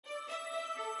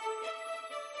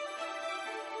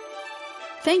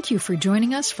Thank you for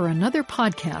joining us for another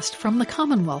podcast from the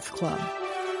Commonwealth Club.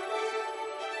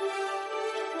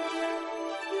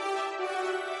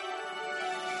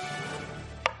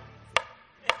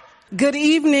 Good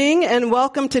evening and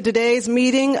welcome to today's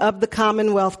meeting of the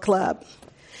Commonwealth Club.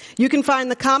 You can find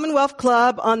the Commonwealth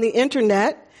Club on the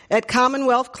internet at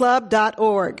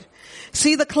commonwealthclub.org.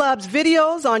 See the club's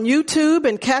videos on YouTube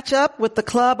and catch up with the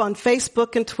club on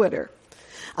Facebook and Twitter.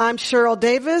 I'm Cheryl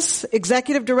Davis,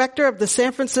 Executive Director of the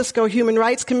San Francisco Human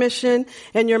Rights Commission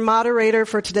and your moderator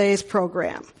for today's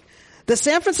program. The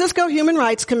San Francisco Human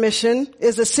Rights Commission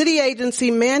is a city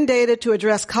agency mandated to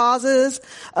address causes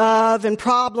of and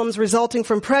problems resulting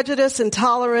from prejudice,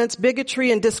 intolerance,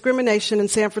 bigotry, and discrimination in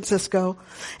San Francisco,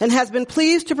 and has been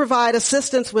pleased to provide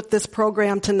assistance with this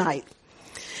program tonight.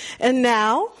 And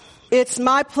now, it's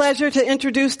my pleasure to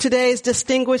introduce today's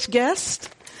distinguished guest,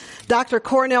 Dr.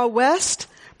 Cornel West,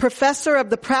 Professor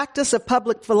of the Practice of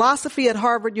Public Philosophy at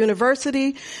Harvard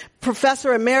University,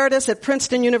 Professor Emeritus at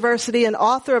Princeton University, and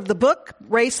author of the book,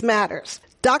 Race Matters.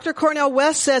 Dr. Cornel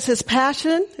West says his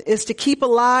passion is to keep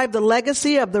alive the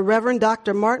legacy of the Reverend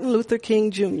Dr. Martin Luther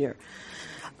King Jr.,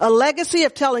 a legacy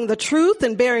of telling the truth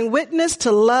and bearing witness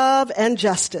to love and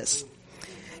justice.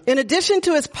 In addition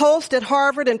to his post at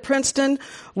Harvard and Princeton,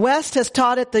 West has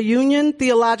taught at the Union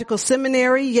Theological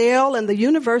Seminary, Yale, and the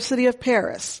University of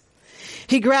Paris.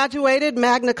 He graduated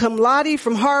magna cum laude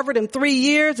from Harvard in 3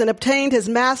 years and obtained his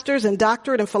master's and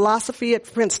doctorate in philosophy at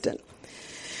Princeton.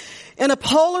 In a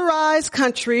polarized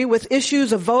country with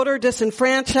issues of voter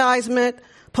disenfranchisement,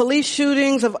 police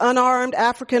shootings of unarmed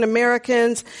African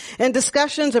Americans, and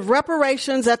discussions of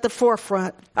reparations at the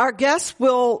forefront, our guests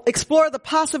will explore the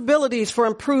possibilities for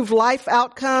improved life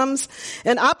outcomes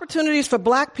and opportunities for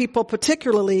Black people,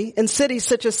 particularly in cities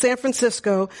such as San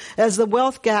Francisco, as the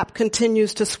wealth gap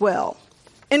continues to swell.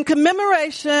 In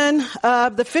commemoration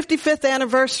of the 55th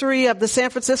anniversary of the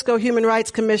San Francisco Human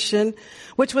Rights Commission,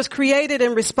 which was created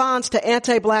in response to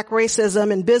anti-Black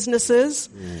racism in businesses,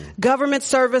 government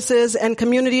services, and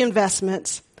community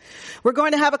investments, we're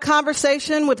going to have a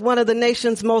conversation with one of the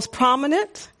nation's most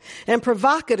prominent and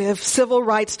provocative civil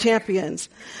rights champions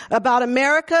about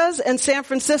America's and San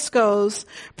Francisco's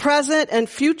present and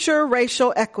future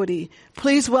racial equity.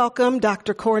 Please welcome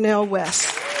Dr. Cornel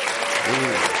West.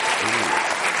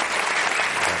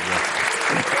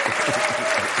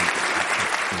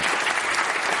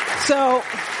 So,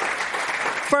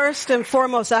 first and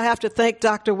foremost, I have to thank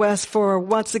Dr. West for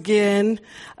once again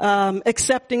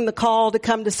accepting the call to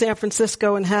come to San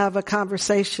Francisco and have a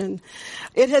conversation.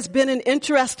 It has been an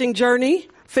interesting journey.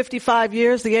 55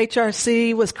 years, the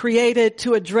HRC was created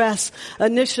to address,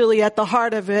 initially at the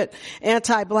heart of it,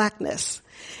 anti-Blackness.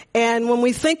 And when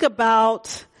we think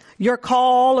about your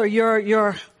call or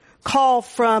your call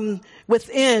from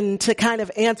within to kind of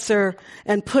answer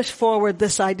and push forward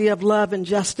this idea of love and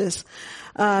justice.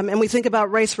 And we think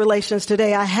about race relations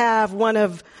today. I have one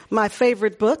of my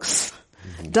favorite books,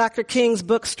 Dr. King's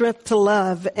book, Strength to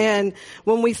Love. And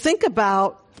when we think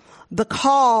about the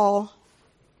call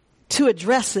to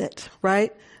address it,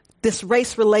 right? This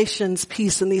race relations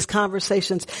piece in these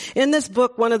conversations. In this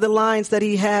book, one of the lines that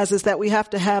he has is that we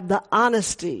have to have the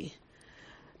honesty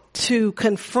to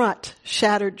confront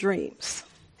shattered dreams.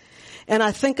 And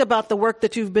I think about the work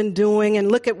that you've been doing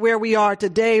and look at where we are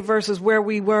today versus where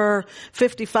we were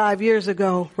 55 years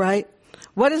ago, right?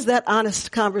 What does that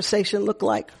honest conversation look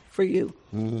like for you?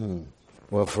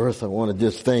 Well, first, I want to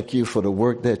just thank you for the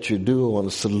work that you do. I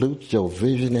want to salute your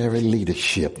visionary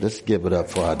leadership. Let's give it up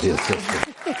for our dear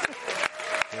sister.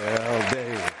 Well,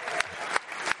 Dave.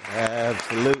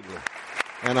 Absolutely.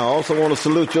 And I also want to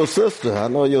salute your sister. I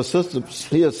know your sister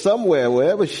here somewhere,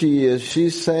 wherever she is. She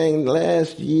sang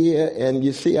last year, and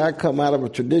you see, I come out of a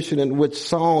tradition in which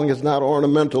song is not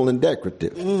ornamental and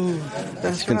decorative.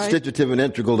 It's constitutive and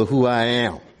integral to who I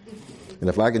am. And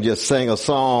if I can just sing a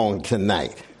song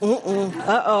tonight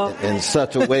in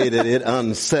such a way that it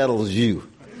unsettles you,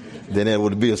 then it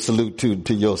would be a salute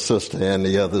to your sister and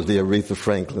the others, the Aretha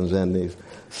Franklins and the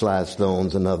Sly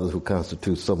Stones and others who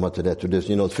constitute so much of that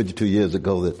tradition. You know, it's 52 years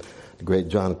ago that the great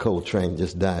John Coltrane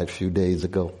just died a few days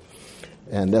ago.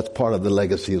 And that's part of the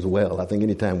legacy as well. I think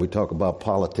anytime we talk about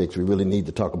politics, we really need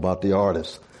to talk about the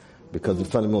artists. Because the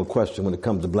fundamental question when it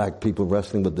comes to Black people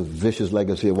wrestling with the vicious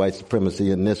legacy of white supremacy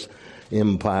in this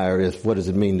empire is, what does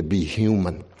it mean to be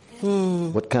human?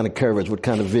 What kind of courage, what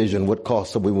kind of vision, what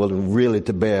costs are we willing really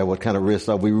to bear? What kind of risks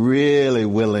are we really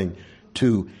willing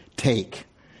to take?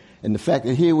 And the fact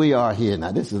that here we are here.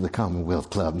 Now, this is the Commonwealth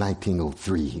Club,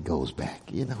 1903, he goes back.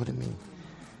 You know what I mean?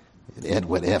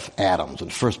 Edward F. Adams, in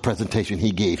the first presentation he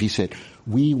gave, he said,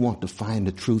 we want to find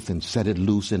the truth and set it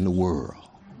loose in the world.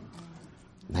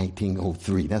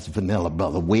 1903. That's Vanilla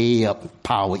Brother, way up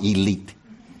power elite.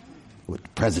 With the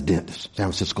president of San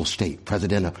Francisco State,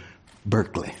 president of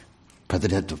Berkeley,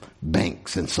 president of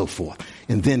banks, and so forth.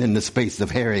 And then in the space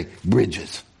of Harry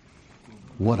Bridges.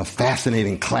 What a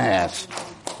fascinating class.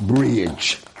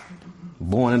 Bridge,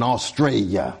 born in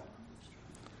Australia,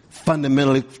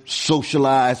 fundamentally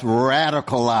socialized,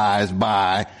 radicalized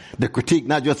by the critique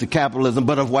not just of capitalism,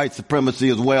 but of white supremacy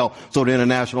as well. So the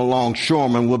International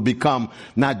Longshoremen will become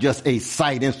not just a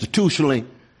site institutionally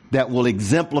that will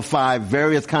exemplify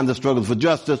various kinds of struggles for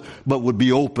justice, but would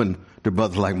be open to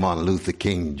brothers like Martin Luther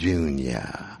King Jr.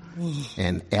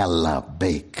 And Ella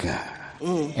Baker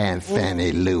and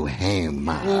Fannie Lou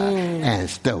Hamer and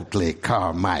Stokely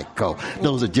Carmichael.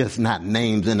 Those are just not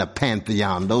names in a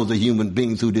pantheon. Those are human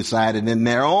beings who decided in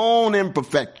their own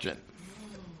imperfection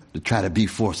to try to be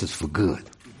forces for good.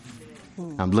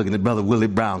 I'm looking at Brother Willie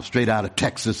Brown, straight out of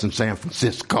Texas and San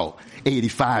Francisco,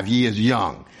 85 years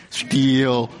young,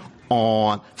 still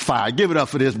on fire. Give it up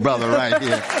for this brother right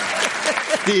here.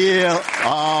 Still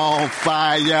on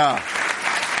fire.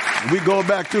 We go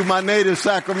back to my native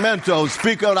Sacramento,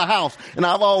 Speaker of the House, and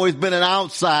I've always been an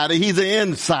outsider. He's an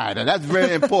insider. That's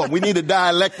very important. We need a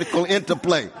dialectical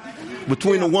interplay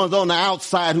between the ones on the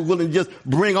outside who willing to just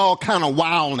bring all kind of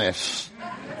wildness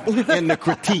in the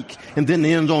critique, and then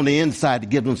the ones on the inside to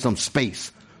give them some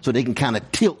space so they can kind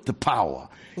of tilt the power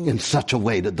in such a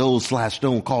way that those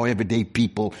 /don't-call everyday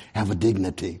people have a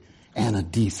dignity and a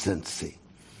decency.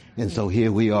 And so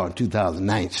here we are in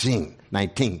 2019.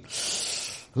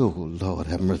 Oh, Lord,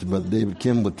 have mercy. Brother David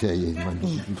Kim will tell you,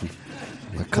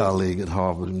 my colleague at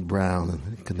Harvard and Brown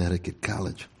and Connecticut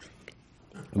College.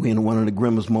 We're in one of the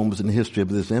grimmest moments in the history of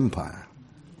this empire.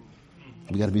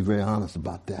 We got to be very honest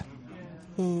about that.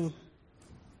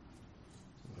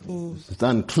 It's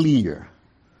unclear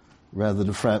whether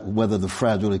the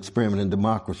fragile experiment in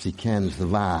democracy can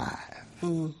survive.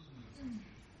 You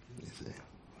see.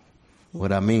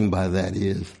 What I mean by that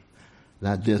is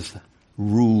not just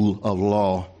rule of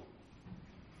law,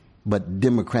 but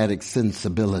democratic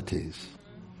sensibilities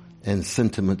and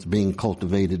sentiments being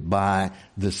cultivated by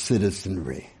the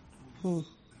citizenry.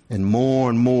 And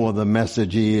more the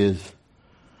message is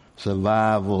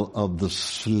survival of the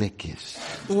slickest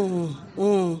and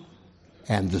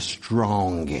the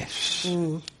strongest,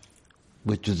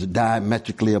 which is a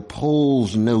diametrically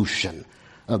opposed notion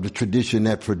of the tradition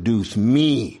that produced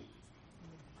me,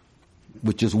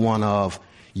 which is one of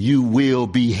you will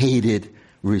be hated,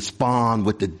 respond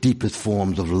with the deepest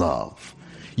forms of love.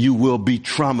 You will be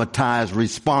traumatized,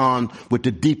 respond with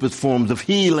the deepest forms of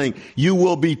healing. You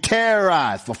will be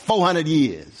terrorized for 400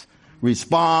 years.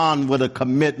 Respond with a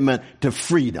commitment to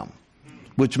freedom,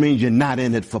 which means you're not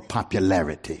in it for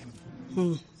popularity.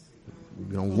 You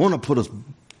don't want to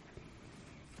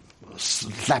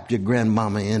slap your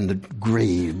grandmama in the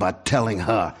grave by telling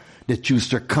her that you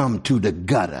succumb to the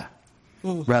gutter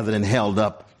rather than held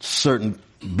up certain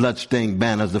bloodstained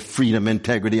banners of freedom,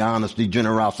 integrity, honesty,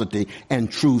 generosity,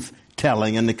 and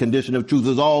truth-telling. And the condition of truth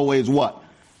is always what?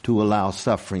 To allow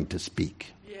suffering to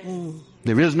speak.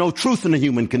 There is no truth in the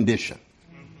human condition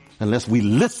unless we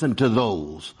listen to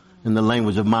those, in the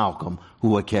language of Malcolm,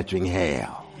 who are catching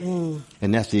hell.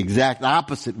 And that's the exact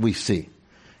opposite we see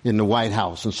in the White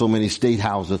House and so many state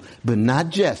houses, but not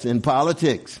just in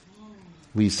politics.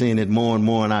 We've seen it more and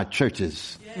more in our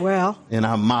churches, in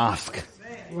our mosque,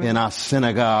 in our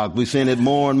synagogue. We've seen it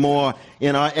more and more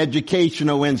in our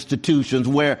educational institutions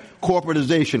where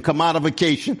corporatization,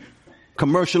 commodification,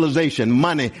 commercialization,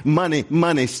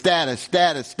 money, status,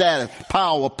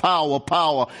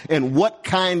 power. And what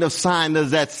kind of sign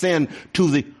does that send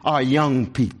to our young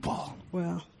people?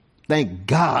 Thank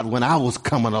God when I was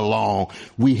coming along,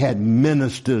 we had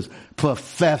ministers,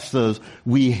 professors,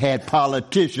 we had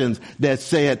politicians that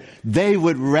said they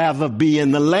would rather be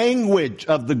in the language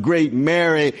of the great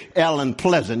Mary Ellen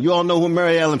Pleasant. You all know who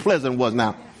Mary Ellen Pleasant was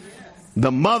now?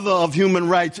 The mother of human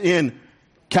rights in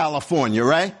California,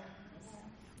 right?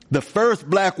 The first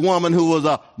black woman who was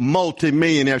a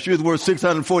multimillionaire. She was worth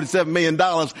 $647 million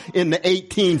in the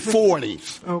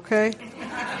 1840s. Okay.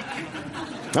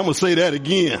 I'm going to say that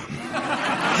again.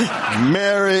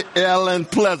 Mary Ellen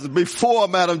Pleasant, before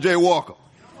Madam J. Walker.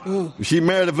 She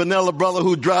married a vanilla brother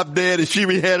who dropped dead and she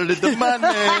inherited the money.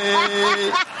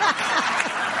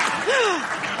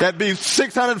 That'd be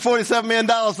 $647 million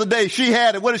a day. She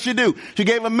had it. What did she do? She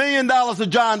gave $1 million to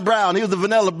John Brown. He was a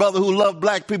vanilla brother who loved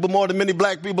black people more than many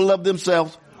black people love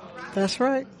themselves. That's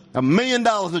right. $1 million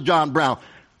to John Brown.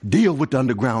 Deal with the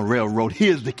Underground Railroad.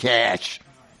 Here's the cash.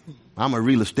 I'm a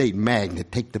real estate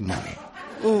magnate. Take the money.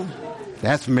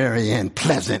 That's Mary Ann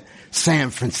Pleasant,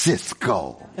 San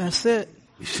Francisco. That's it.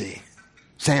 You see,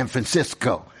 San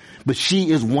Francisco. But she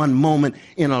is one moment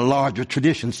in a larger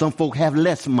tradition. Some folk have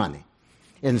less money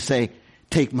and say,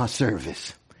 take my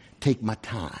service, take my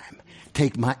time,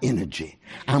 take my energy.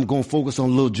 I'm going to focus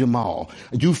on little Jamal.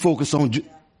 You focus on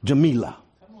Jamila.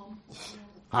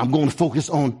 I'm going to focus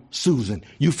on Susan.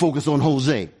 You focus on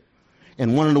Jose.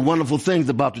 And one of the wonderful things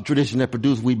about the tradition that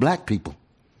produced we black people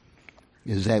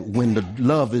is that when the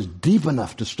love is deep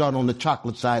enough to start on the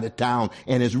chocolate side of town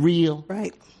and it's real,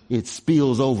 right, it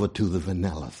spills over to the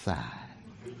vanilla side.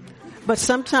 But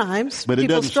sometimes it people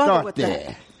doesn't struggle start with there.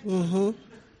 that. Mm-hmm.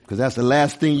 Because that's the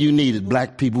last thing you need is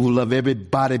black people who love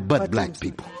everybody but black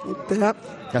people.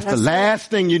 Yep. That's the last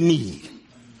thing you need.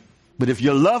 But if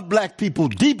you love black people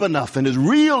deep enough and it's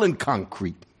real and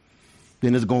concrete,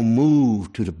 then it's going to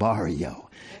move to the barrio.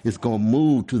 It's going to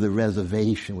move to the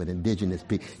reservation with indigenous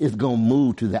people. It's going to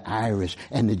move to the Irish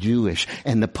and the Jewish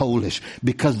and the Polish,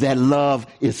 because that love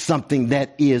is something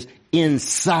that is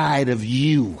inside of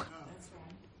you.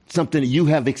 Something that you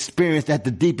have experienced at the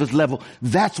deepest level.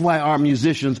 That's why our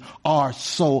musicians are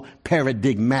so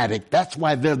paradigmatic. That's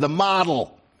why they're the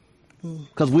model.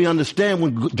 Because we understand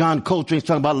when John Coltrane's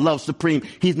talking about love supreme,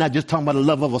 he's not just talking about the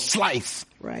love of a slice.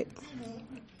 Right.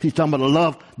 He's talking about a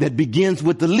love that begins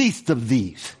with the least of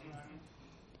these.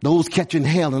 Those catching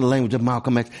hell in the language of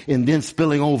Malcolm X, and then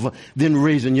spilling over, then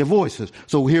raising your voices.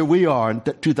 So here we are in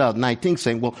 2019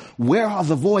 saying, well, where are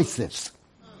the voices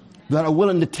that are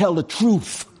willing to tell the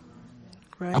truth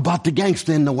about the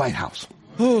gangster in the White House?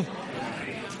 Tell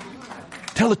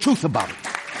the truth about it.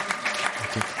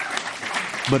 Okay.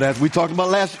 But as we talked about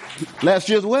last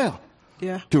year as well,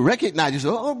 to recognize, you say,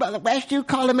 oh, brother, last year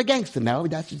call him a gangster. No,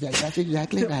 that's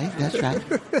exactly right. That's right.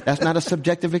 That's not a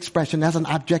subjective expression. That's an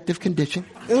objective condition.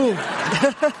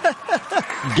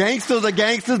 Gangsters are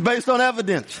gangsters based on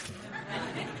evidence.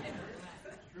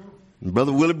 And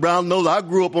Brother Willie Brown knows I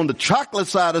grew up on the chocolate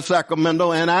side of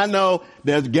Sacramento, and I know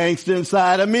there's gangster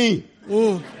inside of me.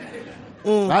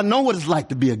 I know what it's like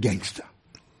to be a gangster.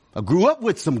 I grew up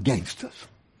with some gangsters.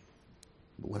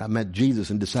 But when I met Jesus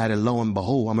and decided, lo and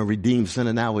behold, I'm a redeemed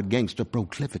sinner now with gangster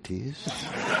proclivities.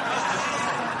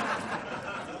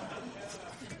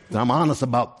 I'm honest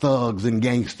about thugs and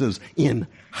gangsters in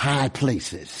high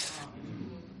places,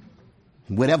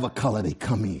 whatever color they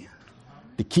come in,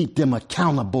 to keep them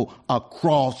accountable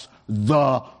across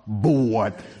the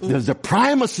board. There's a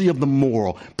primacy of the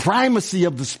moral, primacy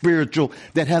of the spiritual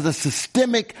that has a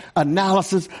systemic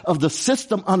analysis of the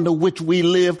system under which we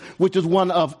live, which is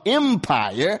one of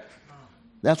empire.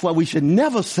 That's why we should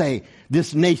never say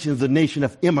this nation is a nation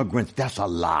of immigrants. That's a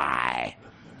lie.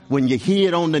 When you hear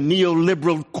it on the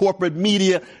neoliberal corporate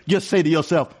media, just say to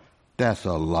yourself, that's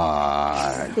a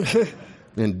lie.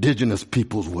 Indigenous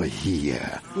peoples were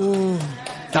here.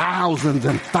 Thousands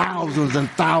and thousands and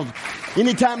thousands.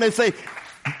 Anytime they say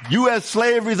U.S.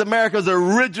 slavery is America's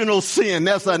original sin,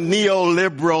 that's a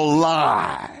neoliberal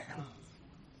lie.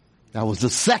 That was the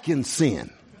second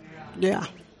sin. Yeah.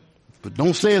 But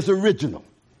don't say it's original.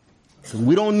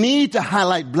 We don't need to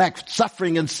highlight black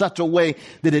suffering in such a way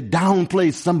that it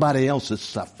downplays somebody else's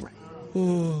suffering.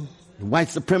 White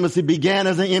supremacy began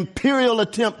as an imperial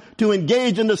attempt to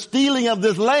engage in the stealing of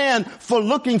this land for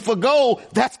looking for gold.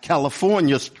 That's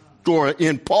California's story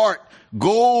in part.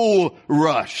 Gold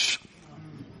rush.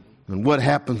 And what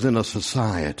happens in a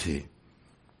society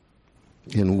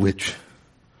in which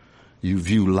you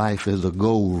view life as a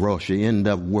gold rush, you end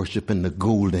up worshiping the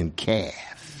golden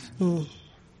calf. And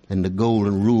the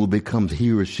golden rule becomes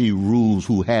he or she rules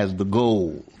who has the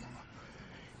gold.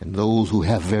 And those who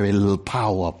have very little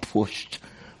power are pushed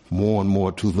more and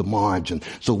more to the margin.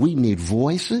 So we need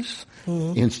voices,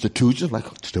 institutions like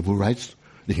civil rights,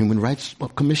 the Human Rights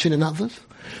Commission and others.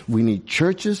 We need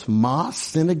churches, mosques,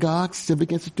 synagogues,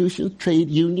 civic institutions,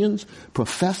 trade unions,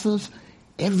 professors,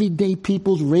 everyday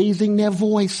peoples raising their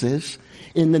voices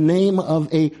in the name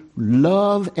of a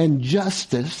love and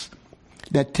justice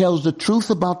that tells the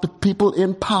truth about the people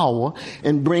in power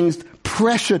and brings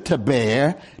pressure to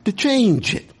bear to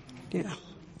change it. Yeah.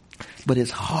 But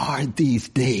it's hard these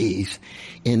days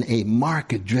in a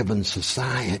market-driven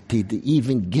society to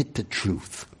even get the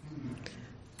truth.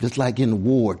 Just like in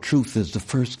war, truth is the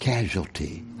first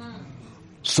casualty.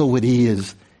 So it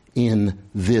is in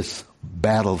this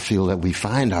battlefield that we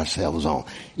find ourselves on.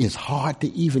 It's hard to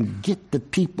even get the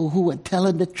people who are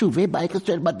telling the truth. Everybody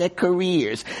concerned about their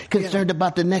careers, concerned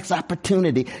about the next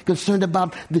opportunity, concerned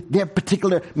about their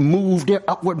particular move, their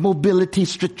upward mobility,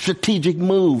 strategic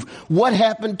move. What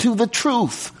happened to the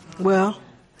truth? Well,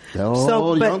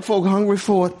 young folk hungry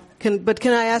for it.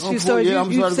 Can I ask you, sir? Yeah,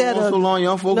 you said so long,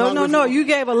 young folk. No. You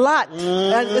gave a lot. You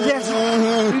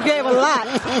gave a lot.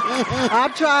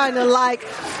 I'm trying to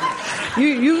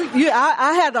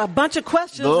I had a bunch of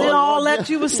questions in all that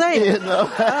you were saying.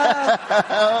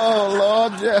 Oh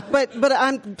Lord, yeah.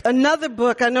 But another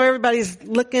book. I know everybody's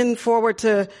looking forward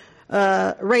to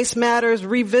Race Matters,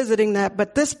 revisiting that.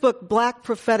 But this book, Black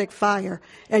Prophetic Fire,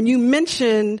 and you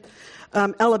mentioned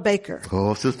Ella Baker.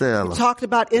 Oh, Sister Ella. Talked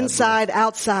about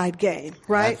inside-outside game,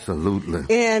 right? Absolutely.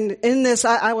 And in this,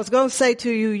 I was going to say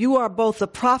to you, you are both a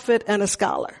prophet and a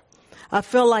scholar. I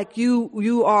feel like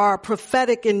you are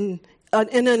prophetic in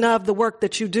and of the work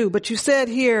that you do. But you said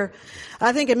here,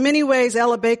 I think in many ways,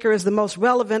 Ella Baker is the most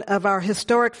relevant of our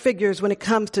historic figures when it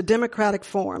comes to democratic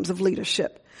forms of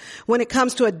leadership. When it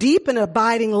comes to a deep and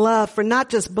abiding love for not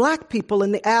just black people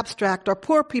in the abstract or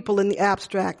poor people in the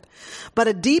abstract, but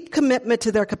a deep commitment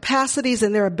to their capacities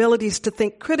and their abilities to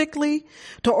think critically,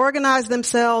 to organize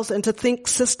themselves, and to think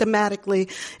systematically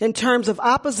in terms of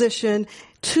opposition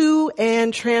to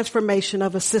and transformation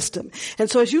of a system.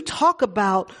 And so as you talk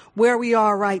about where we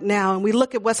are right now, and we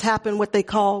look at what's happened, what they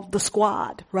call the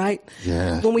squad, right?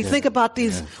 Yes, when we think about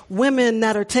these women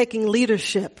that are taking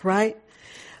leadership, right?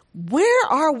 Where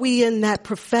are we in that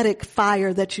prophetic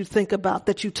fire that you think about,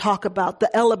 that you talk about, the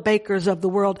Ella Bakers of the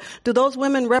world? Do those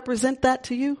women represent that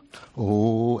to you?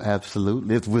 Oh,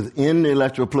 absolutely. It's within the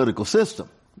electoral political system,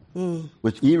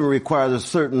 which even requires a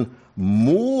certain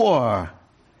more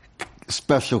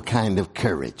special kind of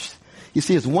courage. You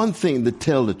see, it's one thing to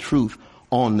tell the truth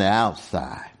on the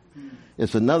outside.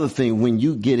 It's another thing when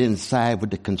you get inside with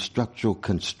the constructural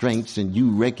constraints and you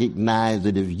recognize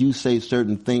that if you say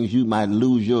certain things, you might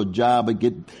lose your job or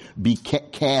be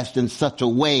cast in such a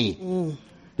way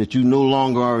that you no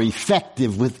longer are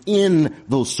effective within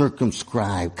those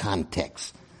circumscribed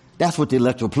contexts. That's what the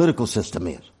electoral political system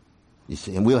is, you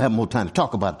see. And we'll have more time to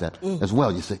talk about that as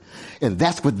well, you see. And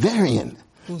that's what they're in.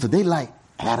 So they like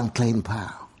Adam Clayton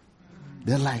Powell.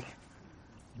 They're like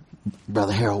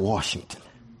Brother Harold Washington.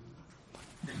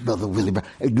 Brother Willie Brown,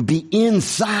 to be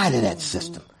inside of that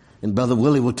system. And Brother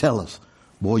Willie will tell us,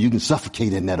 boy, you can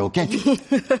suffocate in that, oh, can't you?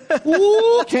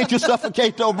 Ooh, can't you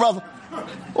suffocate though, brother?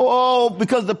 Oh,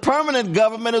 because the permanent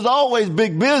government is always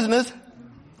big business.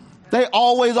 They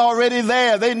always already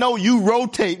there. They know you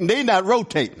rotating. They not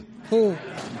rotating. I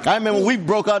remember when we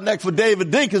broke out neck for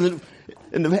David Dinkins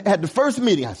and had the first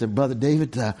meeting. I said, Brother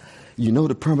David, you know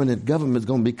the permanent government's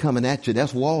going to be coming at you.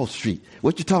 That's Wall Street.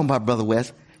 What you talking about, Brother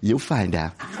West? You'll find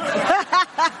out.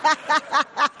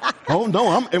 Oh,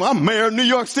 no, I'm mayor of New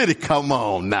York City. Come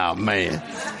on now, man.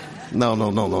 No.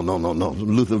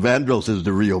 Luther Vandross is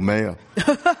the real mayor.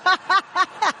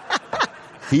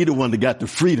 He the one that got the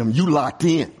freedom. You locked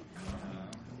in.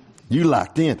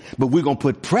 But we're going to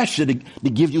put pressure to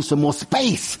give you some more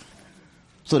space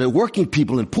so that working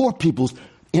people and poor people's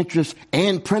interests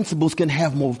and principles can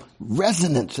have more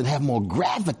resonance and have more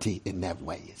gravity in that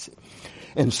way, you see.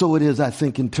 And so it is, I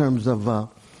think, in terms of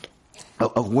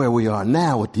where we are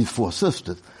now with these four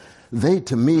sisters. They,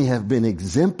 to me, have been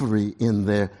exemplary in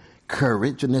their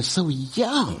courage, and they're so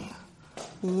young.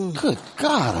 Good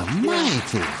God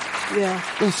Almighty. Yeah.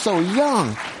 They're so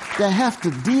young. They have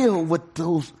to deal with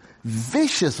those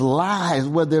vicious lives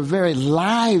where their very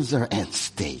lives are at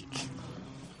stake.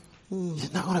 You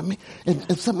know what I mean?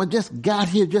 And someone just got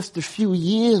here just a few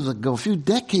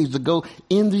decades ago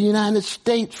in the United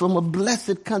States from a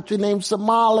blessed country named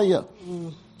Somalia.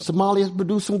 Somalia has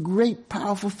produced some great,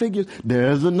 powerful figures.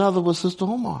 There's another with Sister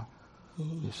Omar.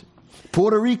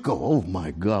 Puerto Rico. Oh,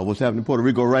 my God. What's happening in Puerto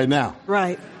Rico right now?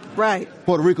 Right.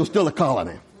 Puerto Rico's still a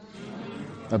colony.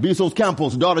 Abisos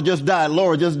Campos' daughter just died.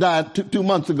 Laura just died 2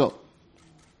 months ago.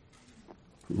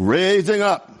 Raising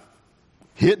up.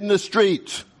 Hitting the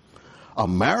streets.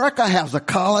 America has a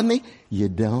colony? You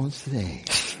don't say.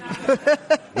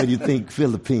 Where do you think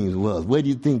Philippines was? Where do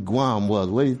you think Guam was?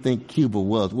 Where do you think Cuba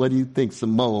was? Where do you think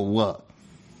Samoa was?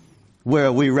 Where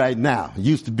are we right now?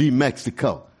 Used to be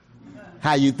Mexico.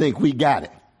 How you think we got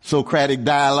it? Socratic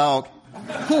dialogue?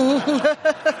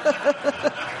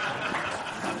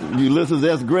 Ulysses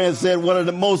S. Grant said one of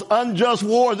the most unjust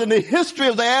wars in the history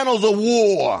of the annals of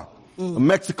war.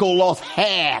 Mexico lost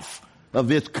half of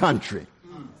its country.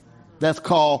 That's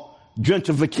called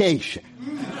gentrification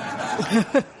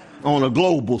on a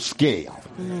global scale.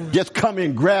 Just come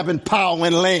in grabbing power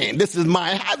and land. This is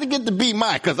mine. How'd it get to be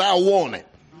mine? Because I want it.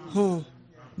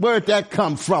 Where'd that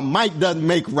come from? Might doesn't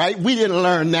make right. We didn't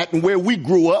learn that in where we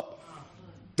grew up.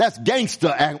 That's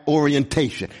gangster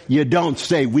orientation. You don't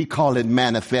say. We call it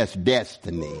manifest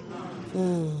destiny.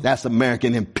 That's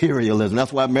American imperialism.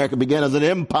 That's why America began as an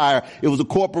empire. It was a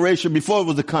corporation before it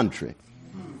was a country.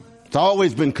 It's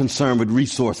always been concerned with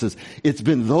resources. It's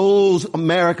been those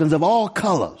Americans of all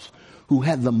colors who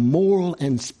had the moral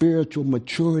and spiritual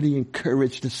maturity and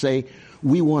courage to say,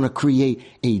 we want to create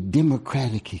a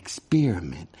democratic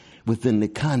experiment within the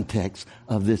context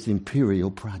of this imperial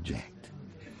project.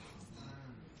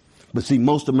 But see,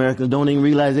 most Americans don't even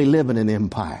realize they live in an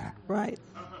empire. Right.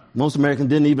 Most Americans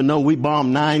didn't even know we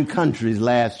bombed 9 countries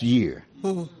last year.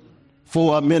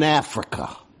 4 of them in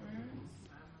Africa.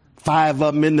 5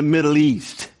 of them in the Middle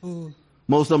East.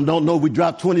 Most of them don't know we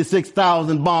dropped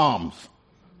 26,000 bombs.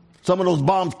 Some of those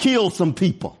bombs killed some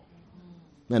people.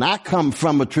 And I come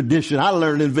from a tradition I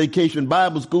learned in Vacation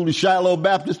Bible School at Shiloh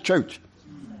Baptist Church.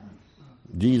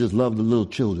 Jesus loved the little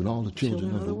children, all the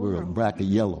children of the world, black and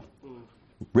yellow.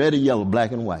 Red and yellow,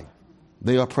 black and white.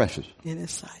 They are precious. In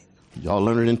His sight. Y'all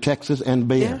learn it in Texas and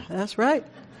Bayer. Yeah, that's right.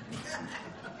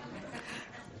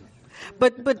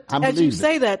 But as you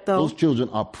say that, though. Those children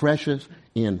are precious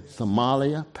in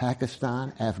Somalia,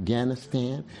 Pakistan,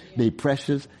 Afghanistan. They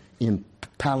precious in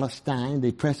Palestine.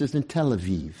 They precious in Tel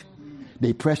Aviv.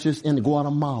 They precious in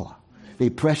Guatemala.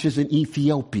 They precious in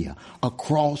Ethiopia.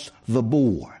 Across the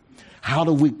board. How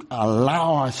do we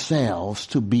allow ourselves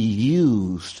to be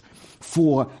used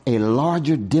for a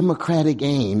larger democratic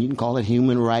aim? You can call it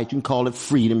human rights, you can call it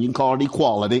freedom, you can call it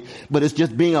equality, but it's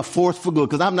just being a force for good,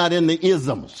 because I'm not in the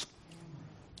isms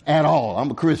at all.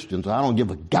 I'm a Christian, so I don't give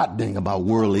a goddamn about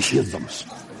worldly isms.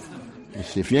 You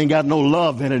see, if you ain't got no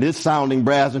love in it, it's sounding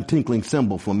brass and tinkling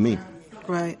cymbal for me.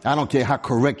 Right. I don't care how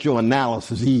correct your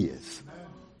analysis is.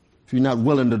 If you're not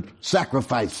willing to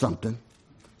sacrifice something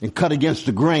and cut against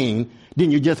the grain,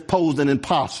 then you're just posing and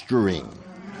posturing.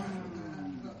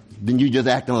 Then you're just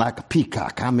acting like a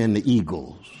peacock. I'm in the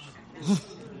eagles.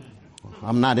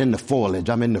 I'm not in the foliage.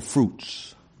 I'm in the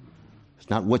fruits.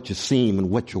 It's not what you seem and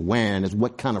what you're wearing. It's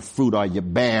what kind of fruit are you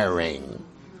bearing.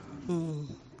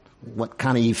 What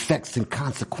kind of effects and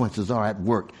consequences are at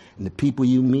work in the people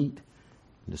you meet,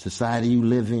 in the society you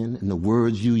live in, and the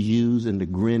words you use, and the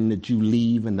grin that you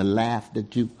leave, and the laugh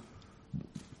that you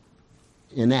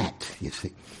enact, you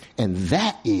see. And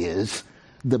that is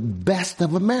the best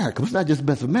of America. It's not just the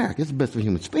best of America, it's the best of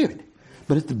human spirit,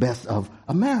 but it's the best of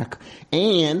America.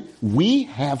 And we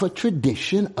have a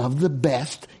tradition of the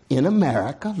best in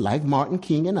America, like Martin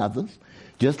King and others,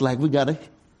 just like we got a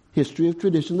history of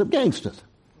traditions of gangsters,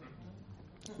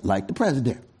 like the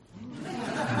president.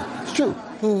 It's true.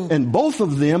 And both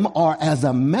of them are as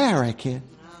American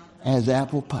as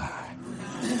apple pie.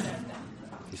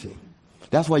 You see,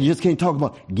 that's why you just can't talk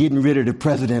about getting rid of the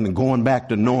president and going back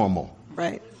to normal.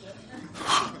 Right.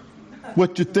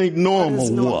 What you think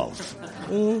normal was.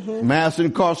 Mass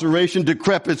incarceration,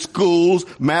 decrepit schools,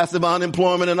 massive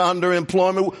unemployment and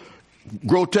underemployment,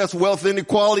 grotesque wealth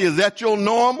inequality. Is that your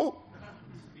normal?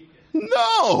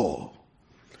 No.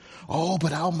 Oh,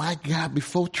 but oh my God,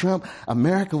 before Trump,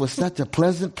 America was such a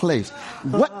pleasant place.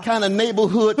 What kind of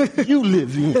neighborhood do you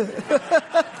live in?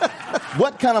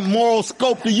 What kind of moral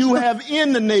scope do you have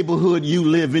in the neighborhood you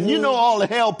live in? You know all the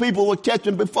hell people were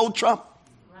catching before Trump.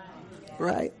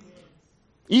 Right.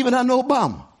 Even under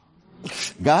Obama.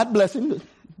 God bless him.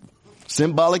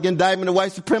 Symbolic indictment of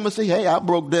white supremacy. Hey, I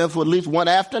broke down for at least one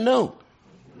afternoon.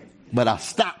 But I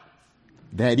stopped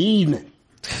that evening.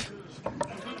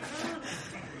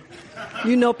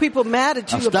 You know, people mad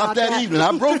at you about that. I stopped that evening.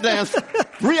 I broke down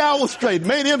 3 hours straight.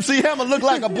 Made MC Hammer look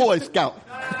like a Boy Scout.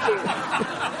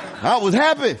 I was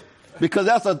happy because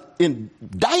that's an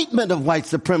indictment of white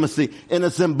supremacy in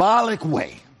a symbolic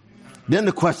way. Then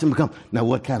the question becomes, now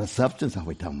what kind of substance are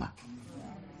we talking about?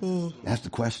 That's the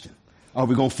question. Are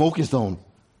we going to focus on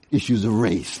issues of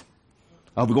race?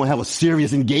 Are we going to have a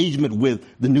serious engagement with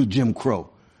the new Jim Crow?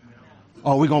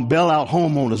 Are we going to bail out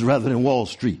homeowners rather than Wall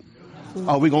Street?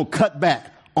 Are we going to cut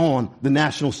back on the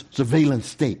national surveillance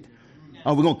state?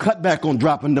 Are we going to cut back on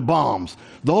dropping the bombs?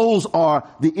 Those are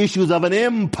the issues of an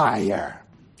empire.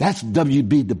 That's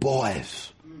W.B. Du Bois.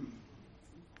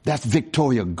 That's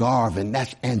Victoria Garvin.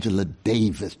 That's Angela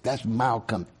Davis. That's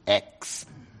Malcolm X.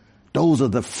 Those are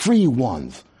the free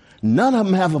ones. None of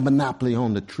them have a monopoly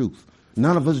on the truth.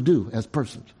 None of us do as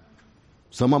persons.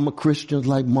 Some of them are Christians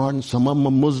like Martin. Some of them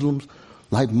are Muslims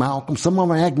like Malcolm. Some of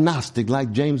them are agnostic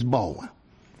like James Baldwin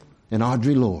and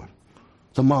Audre Lorde.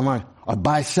 Some of them are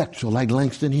bisexual like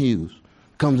Langston Hughes.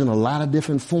 Comes in a lot of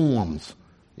different forms.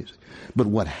 But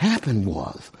what happened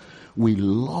was we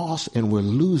lost and we're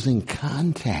losing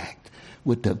contact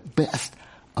with the best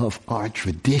of our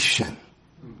tradition.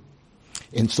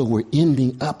 And so we're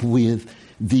ending up with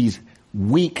these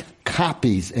weak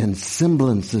copies and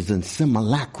semblances and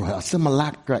simulacra. A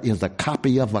simulacra is a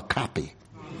copy of a copy.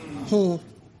 You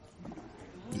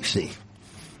see,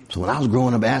 So when I was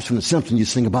growing up, Ashford and Simpson, you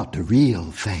sing about the real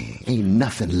thing. Ain't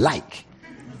nothing like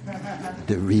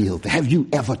the real thing. Have you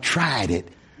ever tried it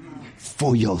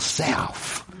for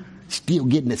yourself? Still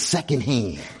getting it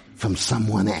secondhand from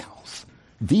someone else.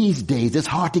 These days, it's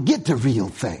hard to get the real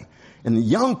thing. And the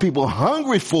young people are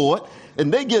hungry for it,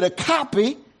 and they get a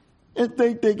copy and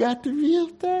think they got the real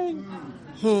thing.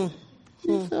 You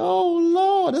say, oh,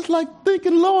 Lord, it's like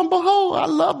thinking, lo and behold, I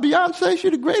love Beyonce.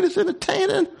 She's the greatest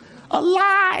entertainer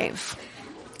alive.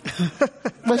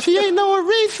 But she ain't no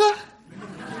Aretha.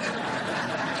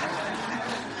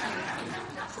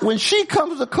 When she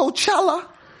comes to Coachella,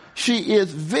 she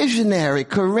is visionary,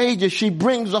 courageous. She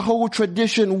brings the whole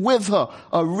tradition with her.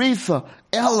 Aretha,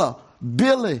 Ella,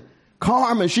 Billy,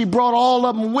 Carmen. She brought all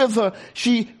of them with her.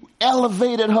 She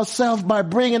elevated herself by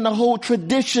bringing the whole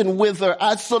tradition with her.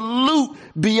 I salute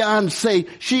Beyonce.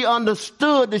 She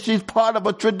understood that she's part of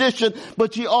a tradition,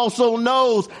 but she also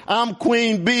knows I'm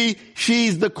Queen Bee.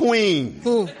 She's the queen.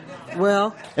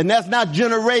 Well, and that's not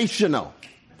generational.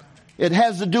 It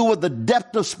has to do with the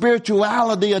depth of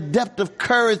spirituality, a depth of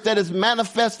courage that is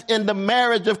manifest in the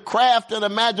marriage of craft and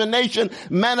imagination,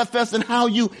 manifest in how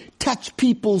you touch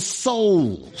people's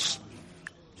souls.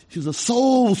 She's a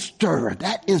soul stirrer.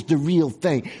 That is the real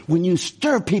thing. When you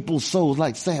stir people's souls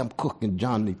like Sam Cooke and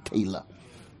Johnny Taylor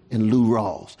and Lou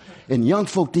Rawls. And young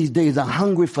folk these days are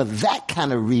hungry for that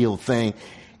kind of real thing.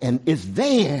 And it's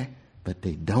there, but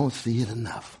they don't see it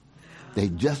enough. They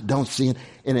just don't see it.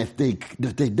 And if they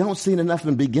don't see it enough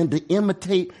and begin to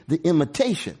imitate the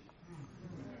imitation,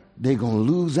 they're going to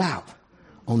lose out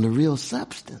on the real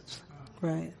substance.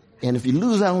 Right. And if you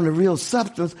lose out on the real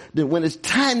substance, then when it's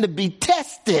time to be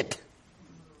tested,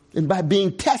 and by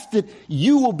being tested,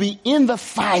 you will be in the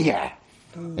fire.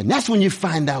 And that's when you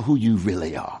find out who you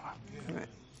really are. Right.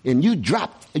 And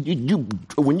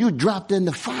when you dropped in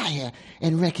the fire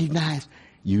and recognize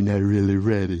you're not really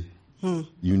ready.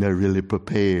 You're not really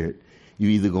prepared. You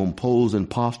either going to pose and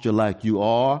posture like you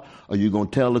are, or you're going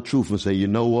to tell the truth and say, you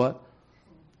know what?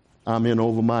 I'm in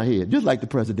over my head. Just like the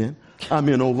president. I'm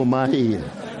in over my head.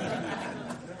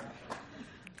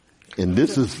 And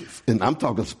and I'm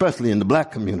talking especially in the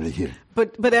black community here.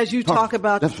 But as you talk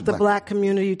about the black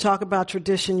community, you talk about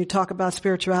tradition, you talk about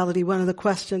spirituality, one of the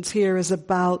questions here is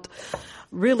about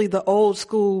really the old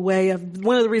school way of,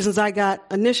 one of the reasons I got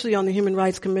initially on the Human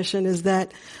Rights Commission is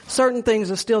that certain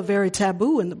things are still very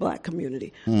taboo in the black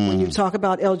community. When you talk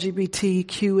about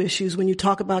LGBTQ issues, when you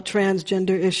talk about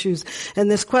transgender issues, and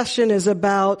this question is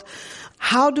about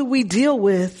how do we deal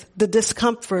with the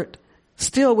discomfort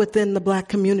still within the black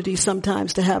community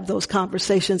sometimes to have those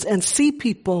conversations and see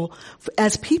people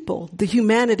as people, the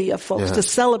humanity of folks, to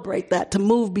celebrate that, to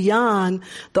move beyond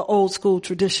the old school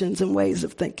traditions and ways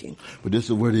of thinking. But this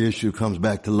is where the issue comes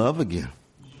back to love again.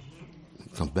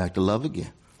 It comes back to love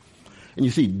again. And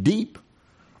you see, deep,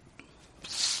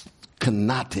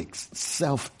 kenotic,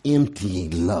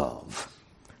 self-emptying love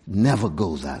never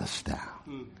goes out of style.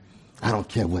 I don't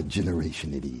care what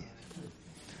generation it is.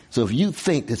 So if you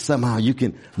think that somehow you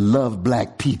can love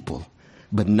black people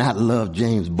but not love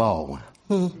James Baldwin,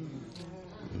 or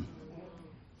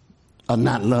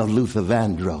not love Luther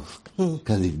Vandross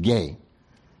because he's gay,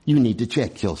 you need to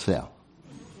check yourself.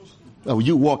 Or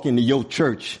you walk into your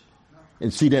church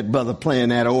and see that brother playing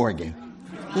that organ.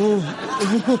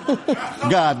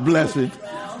 God bless him.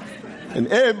 And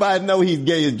everybody know he's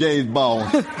gay as James Baldwin.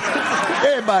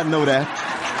 Everybody know that.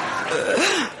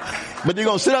 But you're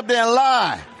going to sit up there and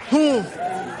lie.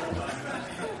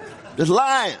 Just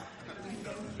lying.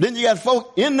 Then you got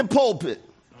folk in the pulpit.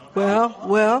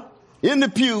 Well. In the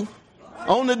pew.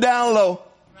 On the down low.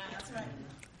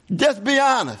 Just be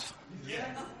honest.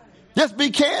 Just be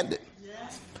candid.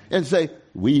 And say,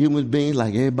 we human beings,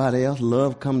 like everybody else,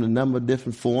 love come in a number of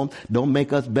different forms. Don't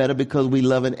make us better because we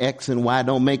love an X and Y.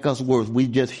 Don't make us worse. We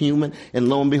just human. And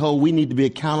lo and behold, we need to be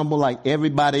accountable like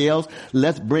everybody else.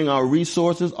 Let's bring our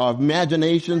resources, our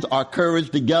imaginations, our courage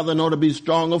together in order to be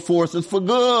stronger forces for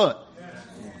good.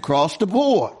 Across the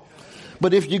board.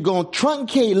 But if you're going to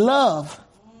truncate love,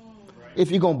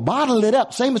 if you're going to bottle it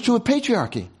up, same is true with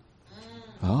patriarchy.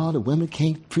 Oh, the women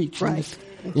can't preach. Right.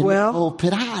 In the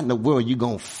pulpit. How in the world you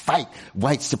going to fight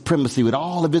white supremacy with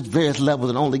all of its various levels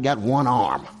and only got one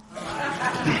arm?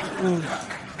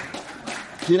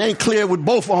 It ain't clear with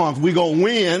both arms we going to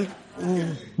win,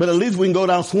 but at least we can go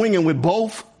down swinging with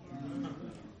both.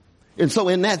 And so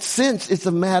in that sense, it's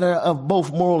a matter of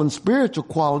both moral and spiritual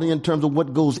quality in terms of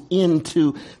what goes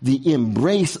into the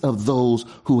embrace of those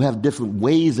who have different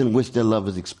ways in which their love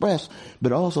is expressed,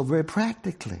 but also very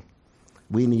practically.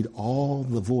 We need all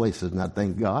the voices. Now,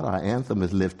 thank God our anthem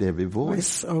is Lift Every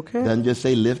Voice. Okay. Doesn't just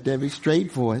say lift every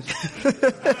straight voice.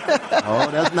 Oh,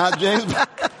 that's not James.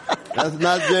 That's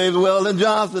not James Weldon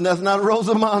Johnson. That's not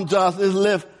Rosamond Johnson. It's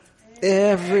lift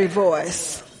every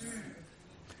voice.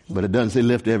 But it doesn't say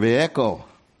lift every echo.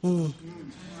 You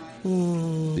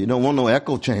don't want no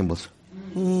echo chambers.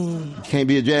 You can't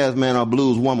be a jazz man or a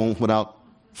blues woman without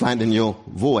finding your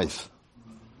voice.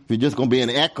 If you're just going to be an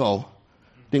echo,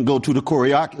 then go to the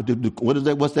karaoke. What is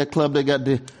that? What's that club they got?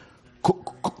 The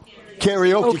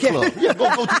karaoke club. Yeah, go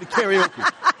to the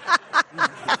karaoke.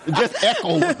 Just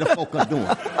echo what the folk are doing.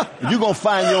 If you're going to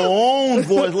find your own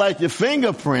voice like your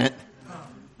fingerprint,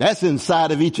 that's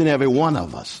inside of each and every one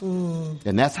of us.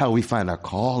 And that's how we find our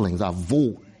callings, our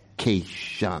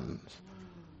vocations.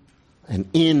 An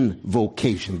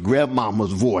invocation,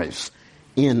 grandmama's voice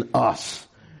in us,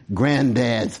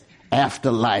 granddad's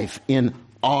afterlife in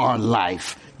our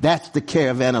life. That's the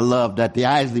caravan of love that the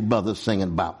Isley brothers sing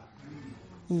about.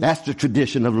 That's the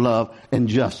tradition of love and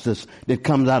justice that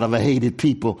comes out of a hated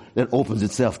people that opens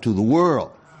itself to the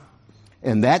world.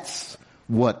 And that's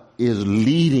what is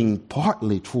leading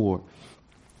partly toward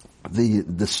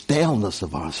the staleness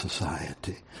of our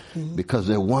society. Because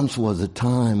there once was a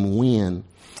time when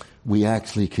we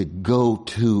actually could go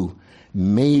to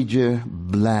major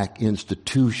black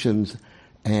institutions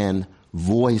and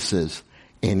voices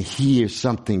and hear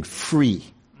something free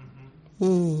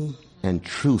and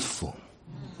truthful.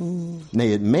 Now,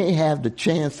 it may have the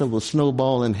chance of a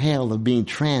snowball in hell of being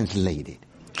translated,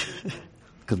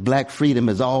 because black freedom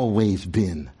has always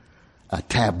been a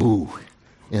taboo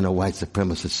in a white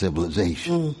supremacist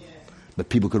civilization. But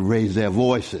people could raise their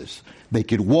voices. They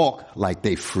could walk like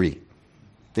they free.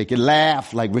 They could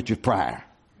laugh like Richard Pryor.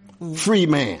 Free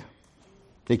man.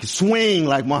 They could swing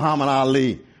like Muhammad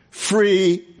Ali.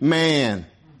 Free man.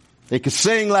 They could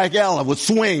sing like Ella with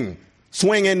swing.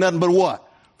 Swing ain't nothing but what?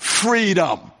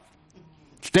 Freedom.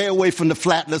 Stay away from the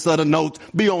flatness of the notes.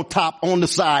 Be on top, on the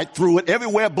side, through it,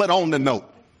 everywhere but on the note.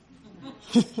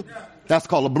 That's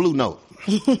called a blue note.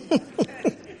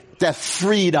 That's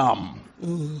freedom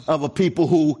of a people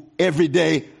who every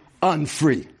day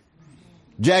unfree.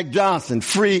 Jack Johnson,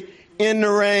 free in the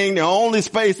ring. The only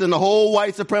space in the whole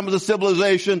white supremacist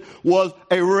civilization was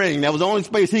a ring. That was the only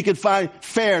space he could find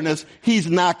fairness. He's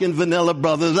knocking Vanilla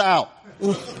Brothers out.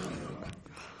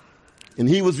 And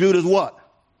he was viewed as what?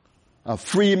 A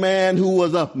free man who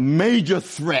was a major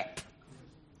threat.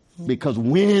 Because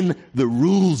when the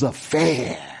rules are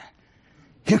fair,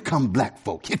 here come black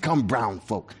folk, here come brown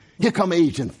folk, here come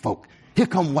Asian folk, here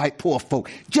come white poor folk.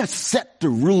 Just set the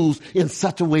rules in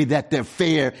such a way that they're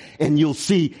fair, and you'll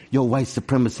see your white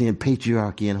supremacy and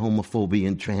patriarchy and homophobia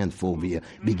and transphobia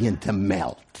begin to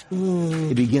melt.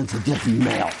 It begins to just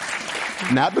melt.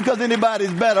 Not because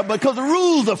anybody's better, but because the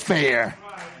rules are fair.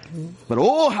 But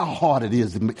oh, how hard it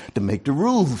is to make the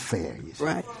rules fair. You see.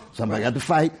 Right. Somebody got to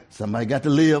fight, somebody got to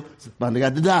live, somebody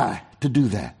got to die to do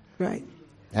that. Right.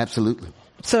 Absolutely.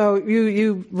 So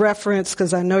you referenced,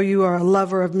 because I know you are a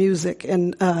lover of music,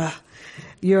 and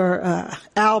your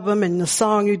album and the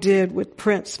song you did with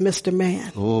Prince, Mr. Man.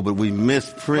 Oh, but we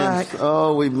missed Prince. Right.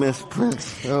 Oh, we missed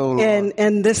Prince. Oh, Lord.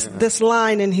 And this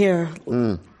line in here,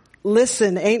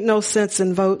 listen, ain't no sense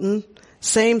in voting.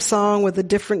 Same song with a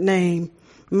different name.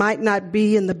 Might not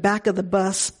be in the back of the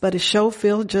bus, but it sure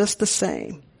feels just the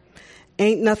same.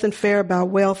 Ain't nothing fair about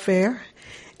welfare.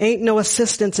 Ain't no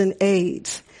assistance in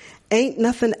AIDS. Ain't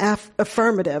nothing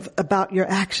affirmative about your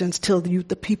actions till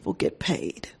the people get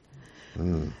paid.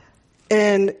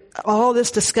 And all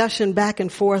this discussion back and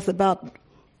forth about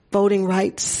voting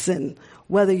rights and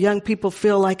whether young people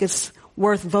feel like it's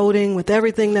worth voting with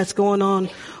everything that's going on.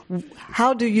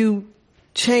 How do you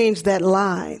change that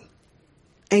line?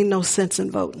 Ain't no sense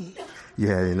in voting.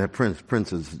 Yeah, and that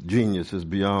Prince's genius is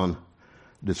beyond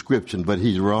description, but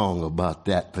he's wrong about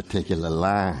that particular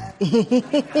line.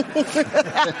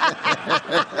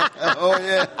 Oh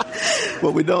yeah,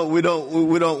 but we don't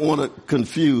want to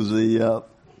confuse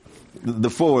the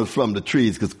forest from the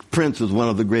trees, because Prince is one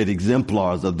of the great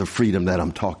exemplars of the freedom that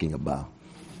I'm talking about.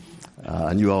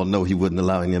 And you all know he wouldn't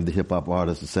allow any of the hip hop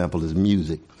artists to sample his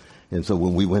music. And so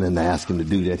when we went in to ask him to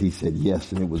do that, he said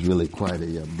yes, and it was really quite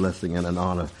a blessing and an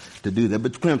honor to do that.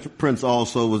 But Prince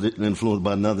also was influenced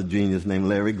by another genius named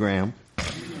Larry Graham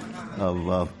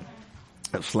of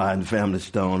Sly and the Family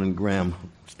Stone and Graham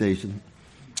Station.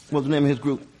 What's the name of his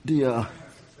group? The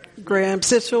Graham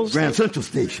Central. Graham Central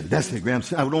Station. That's it, Graham.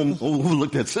 I don't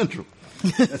overlook that Central.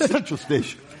 That Central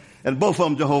Station. And both of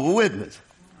them Jehovah's Witness.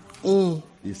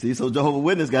 You see, so Jehovah's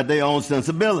Witness got their own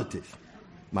sensibilities.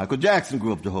 Michael Jackson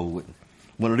grew up Jehovah's Witness.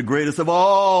 One of the greatest of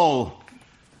all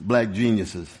black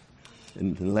geniuses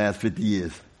in the last 50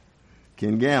 years.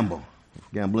 Ken Gamble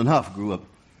and Huff grew up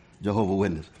Jehovah's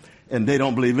Witness. And they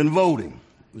don't believe in voting.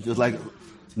 It's just like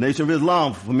Nation of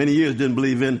Islam for many years didn't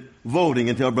believe in voting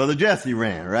until Brother Jesse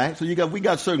ran, right? So we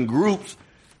got certain groups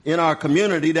in our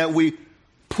community that we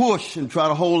push and try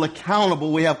to hold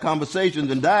accountable. We have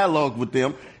conversations and dialogue with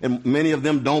them, and many of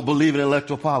them don't believe in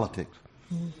electoral politics.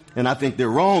 And I think they're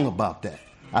wrong about that.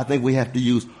 I think we have to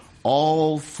use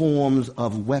all forms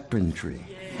of weaponry.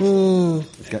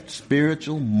 It's got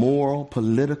spiritual, moral,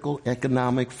 political,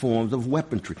 economic forms of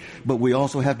weaponry. But we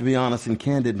also have to be honest and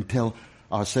candid and tell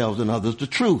ourselves and others the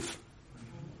truth.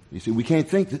 You see, we can't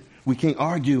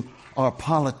argue our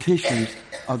politicians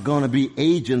are going to be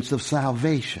agents of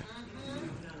salvation.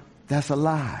 That's a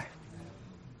lie.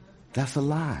 That's a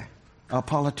lie. Our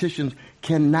politicians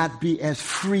cannot be as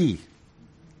free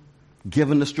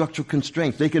given the structural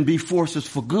constraints. They can be forces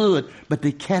for good, but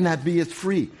they cannot be as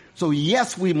free. So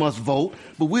yes, we must vote,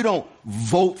 but we don't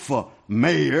vote for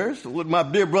mayors. When my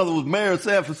dear brother was mayor of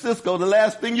San Francisco, the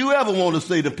last thing you ever want to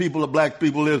say to people, of black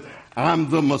people, is,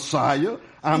 I'm the Messiah.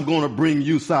 I'm going to bring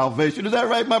you salvation. Is that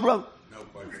right, my brother? No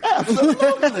question.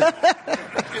 Absolutely.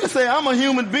 You say, I'm a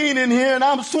human being in here and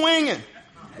I'm swinging.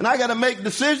 And I got to make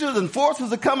decisions, and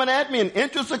forces are coming at me, and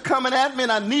interests are coming at me,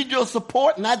 and I need your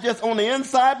support, not just on the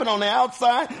inside, but on the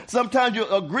outside. Sometimes you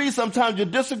agree, sometimes you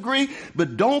disagree,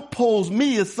 but don't pose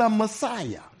me as some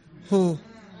Messiah. No,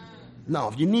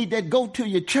 if you need that, go to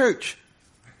your church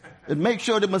and make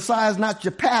sure the Messiah is not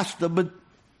your pastor, but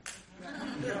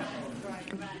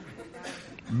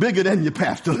bigger than your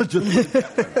pastor. Let's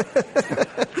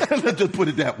just put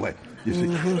it that way. You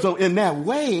see. So in that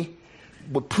way,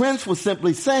 what Prince was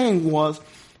simply saying was,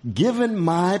 given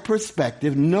my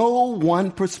perspective, no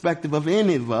one perspective of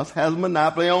any of us has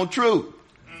monopoly on truth.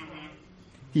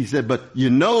 He said, but you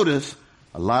notice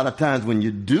a lot of times when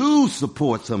you do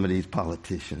support some of these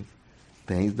politicians,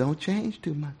 things don't change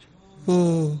too much.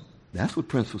 That's what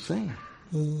Prince was saying.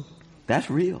 That's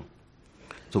real.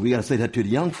 So we got to say that to the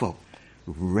young folk.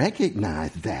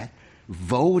 Recognize that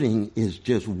voting is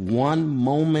just one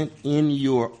moment in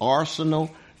your arsenal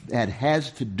that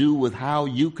has to do with how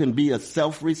you can be a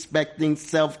self-respecting,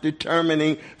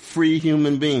 self-determining, free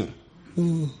human being.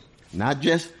 Not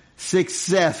just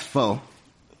successful,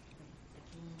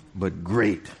 but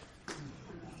great.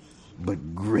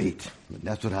 But great.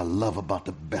 That's what I love about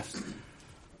the best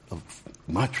of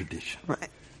my tradition.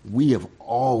 Right. We have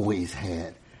always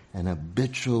had an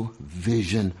habitual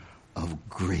vision of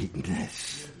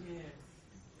greatness.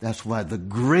 That's why the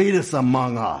greatest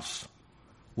among us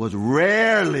was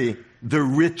rarely the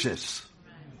richest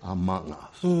among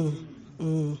us.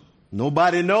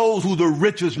 Nobody knows who the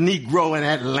richest Negro in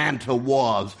Atlanta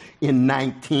was in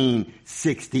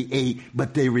 1968,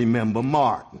 but they remember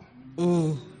Martin.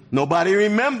 Nobody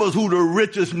remembers who the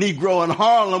richest Negro in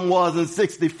Harlem was in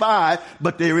 65,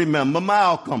 but they remember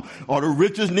Malcolm. Or the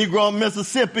richest Negro in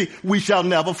Mississippi, we shall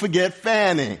never forget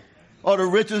Fanning. Or the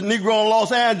richest Negro in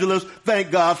Los Angeles,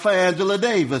 thank God for Angela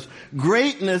Davis.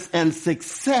 Greatness and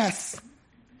success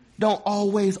don't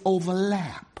always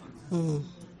overlap. And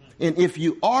if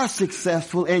you are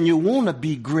successful and you want to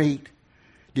be great,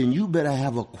 then you better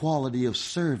have a quality of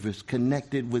service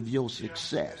connected with your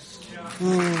success.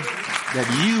 That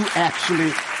you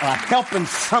actually are helping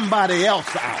somebody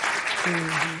else out.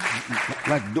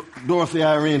 Like Dorothy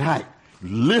Irene Height,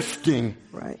 lifting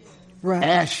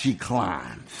as she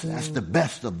climbs. That's the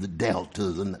best of the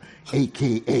deltas and the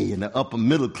AKA and the upper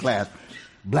middle class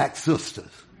black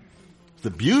sisters. It's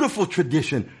a beautiful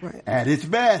tradition at its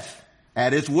best.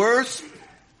 At its worst,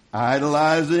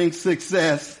 idolizing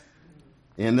success,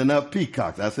 ending up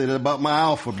peacocks. I say that about my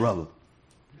alpha brother.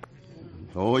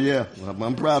 Oh yeah,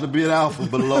 I'm proud to be an alpha,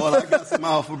 but Lord, I got some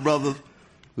alpha brothers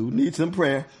who need some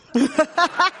prayer. Like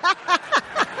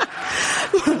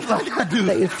I do.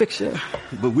 That you fix it.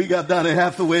 But we got Donny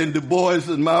Hathaway and Du Bois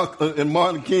and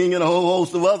Martin King and a whole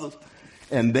host of others.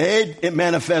 And it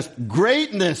manifests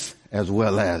greatness as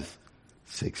well as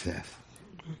success.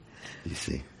 You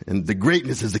see. And the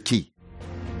greatness is the key.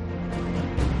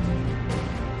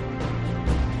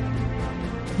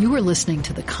 You are listening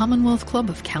to the Commonwealth Club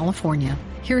of California.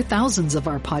 Hear thousands of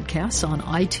our podcasts on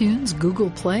iTunes, Google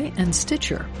Play, and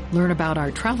Stitcher. Learn about our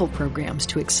travel programs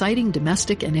to exciting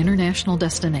domestic and international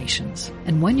destinations.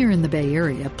 And when you're in the Bay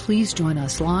Area, please join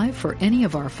us live for any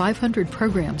of our 500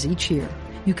 programs each year.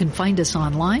 You can find us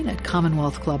online at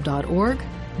commonwealthclub.org.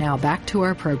 Now back to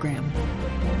our program.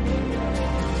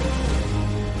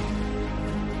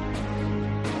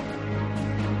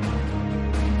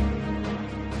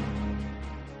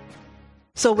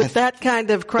 So with that kind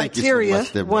of criteria,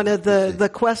 so much, one of the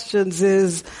questions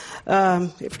is,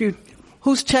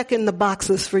 who's checking the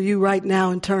boxes for you right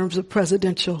now in terms of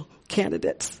presidential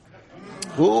candidates?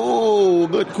 Oh,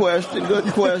 good question.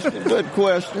 Very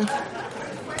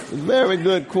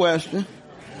good question.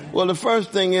 Well, the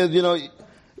first thing is,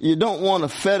 you don't want to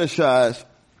fetishize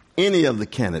any of the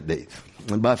candidates.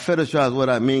 And by fetishize, what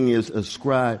I mean is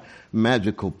ascribe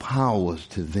magical powers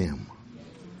to them.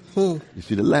 You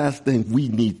see, the last thing we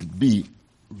need to be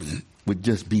would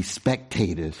just be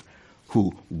spectators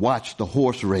who watch the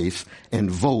horse race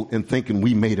and vote and thinking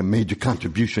we made a major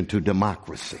contribution to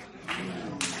democracy.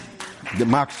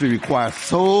 Democracy requires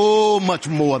so much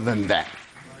more than that.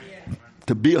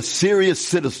 To be a serious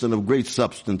citizen of great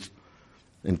substance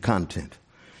and content,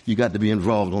 you got to be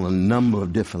involved on a number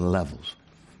of different levels.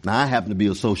 Now, I happen to be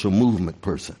a social movement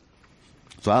person,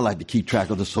 so I like to keep track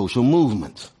of the social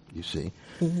movements, you see.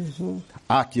 Mm-hmm.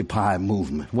 Occupy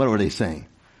movement. What are they saying?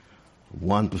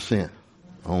 1%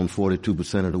 own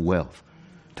 42% of the wealth.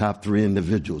 Top 3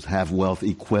 individuals have wealth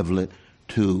equivalent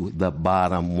to the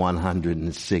bottom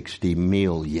 160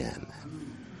 million.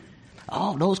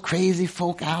 Oh, those crazy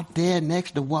folk out there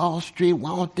next to Wall Street,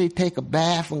 why don't they take a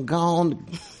bath and go on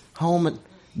home and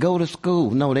go to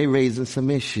school? No, they raising some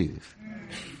issues.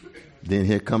 Then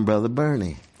here come Brother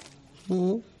Bernie.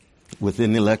 Mm-hmm.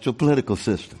 Within the electoral political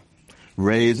system.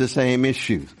 Raise the same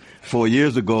issues. 4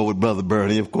 years ago with Brother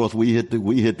Bernie, of course, we hit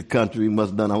the country. We must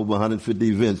have done over 150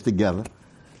 events together.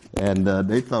 And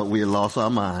they thought we had lost our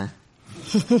mind.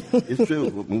 It's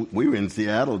true. We were in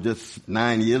Seattle just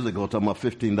 9 years ago talking about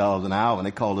 $15 an hour, and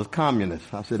they called us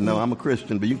communists. I said, no, I'm a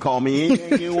Christian, but you call me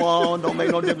anything you want. Don't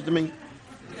make no difference to me.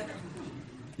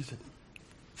 He said,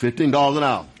 $15 an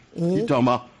hour. Mm-hmm. You're talking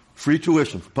about free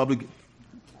tuition for public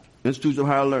institutions of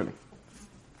higher learning.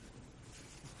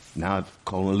 Now it's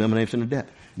called elimination of debt.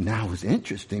 Now it's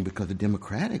interesting because the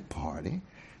Democratic Party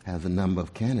has a number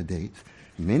of candidates,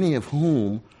 many of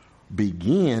whom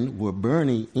began where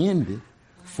Bernie ended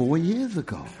 4 years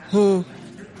ago. You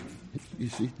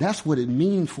see, that's what it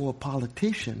means for a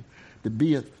politician to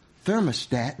be a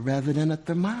thermostat rather than a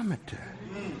thermometer.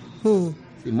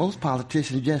 See, most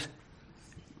politicians just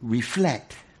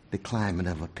reflect the climate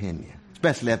of opinion,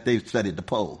 especially after they've studied the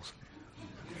polls.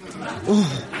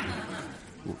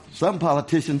 Some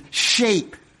politicians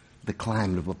shape the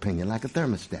climate of opinion like a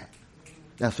thermostat.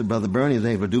 That's what Brother Bernie is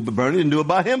able to do, but Bernie didn't do it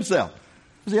by himself.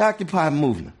 It was the Occupy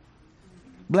movement.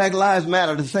 Black Lives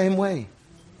Matter the same way.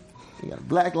 You got a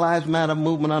Black Lives Matter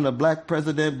movement under Black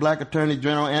President, Black Attorney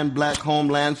General, and Black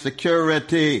Homeland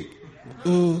Security.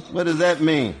 What does that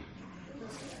mean?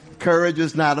 Courage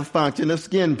is not a function of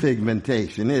skin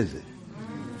pigmentation, is it?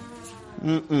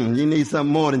 You need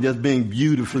something more than just being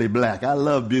beautifully black. I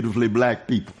love beautifully black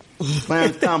people.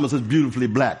 Clarence Thomas is beautifully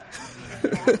black.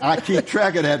 I keep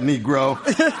track of that Negro.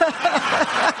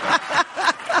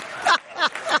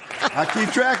 I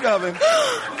keep track of him.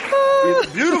 He's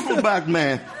a beautiful black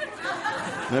man.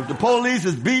 And if the police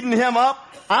is beating him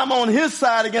up, I'm on his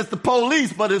side against the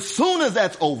police, but as soon as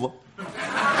that's over,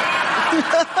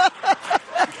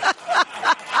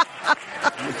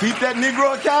 keep that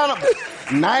Negro accountable.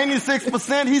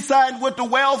 96% he's siding with the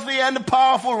wealthy and the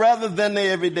powerful rather than the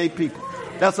everyday people.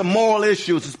 That's a moral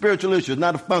issue. It's a spiritual issue. It's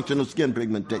not a function of skin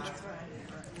pigmentation.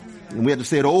 And we have to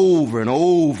say it over and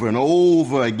over and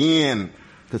over again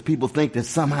because people think that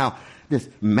somehow this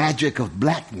magic of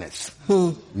blackness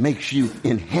makes you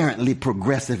inherently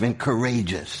progressive and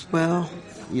courageous. Well,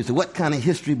 you say, what kind of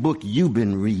history book you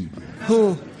been reading?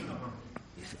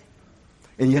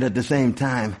 And yet at the same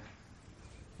time,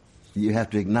 you have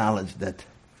to acknowledge that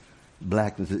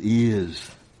blackness is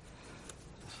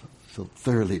so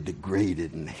thoroughly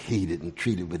degraded and hated and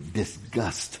treated with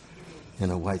disgust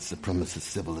in a white supremacist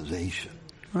civilization.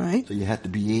 Right. So you have to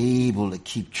be able to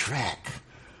keep track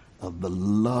of the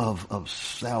love of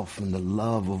self and the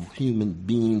love of human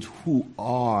beings who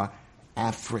are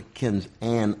Africans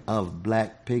and of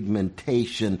black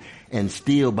pigmentation, and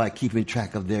still by keeping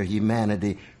track of their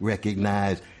humanity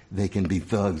recognize they can be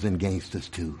thugs and gangsters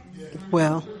too.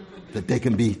 Well, that they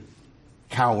can be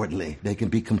cowardly, they can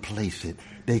be complacent,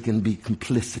 they can be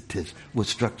complicitous with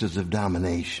structures of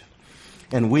domination.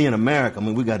 And we in America,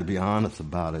 we got to be honest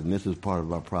about it, and this is part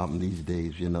of our problem these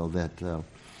days, that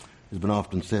has been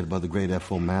often said by the great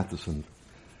F.O. Matheson,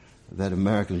 that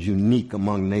America is unique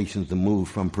among nations to move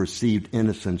from perceived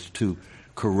innocence to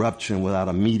corruption without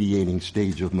a mediating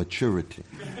stage of maturity.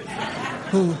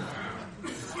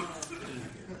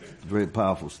 Very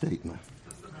powerful statement.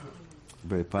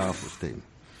 Very powerful statement.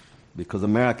 Because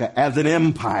America as an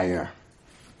empire,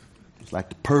 it's like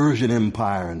the Persian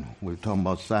Empire, and we're talking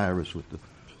about Cyrus with the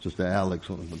Sister Alex,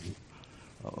 we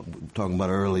were talking about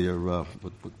earlier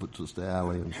with Sister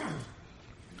Allie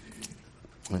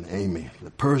and Amy.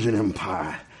 The Persian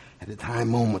Empire had its high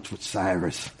moments with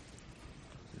Cyrus.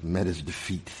 It met his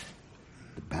defeat,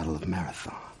 the Battle of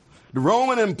Marathon. The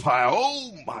Roman Empire,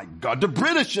 oh my God, the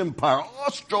British Empire,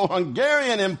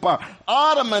 Austro-Hungarian Empire,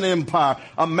 Ottoman Empire.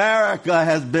 America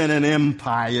has been an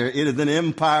empire. It is an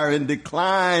empire in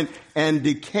decline and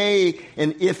decay.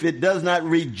 And if it does not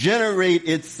regenerate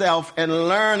itself and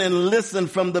learn and listen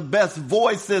from the best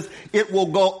voices, it will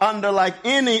go under like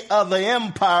any other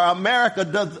empire.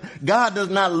 God does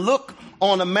not look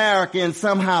on America and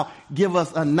somehow give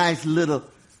us a nice little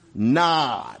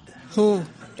nod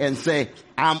and say,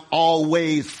 I'm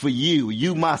always for you.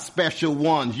 You my special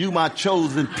ones. You my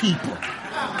chosen people.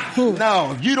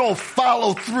 No, if you don't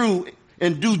follow through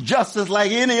and do justice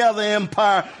like any other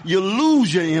empire, you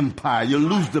lose your empire. You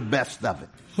lose the best of it.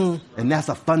 And that's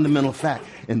a fundamental fact.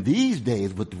 And these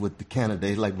days with the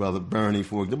candidates like Brother Bernie,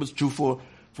 for example, it's true for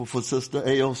Sister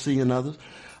AOC and others.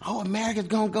 Oh, America's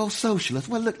going to go socialist.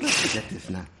 Well, let's look at this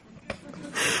now.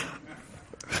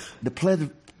 The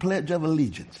Pledge of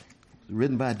Allegiance,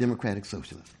 written by a Democratic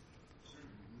Socialist,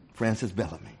 Francis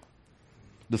Bellamy.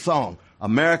 The song,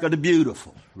 America the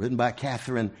Beautiful, written by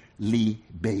Catherine Lee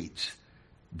Bates,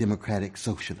 Democratic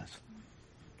Socialist.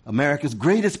 America's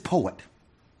greatest poet,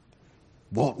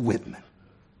 Walt Whitman,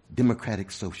 Democratic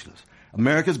Socialist.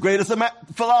 America's greatest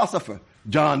philosopher,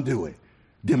 John Dewey,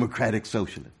 Democratic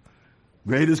Socialist.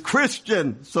 Greatest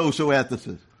Christian social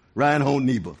ethicist, Reinhold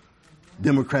Niebuhr,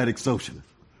 Democratic Socialist.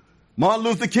 Martin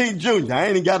Luther King Jr., I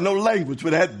ain't even got no language for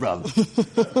that brother.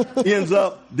 Ends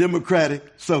up Democratic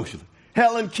Socialist.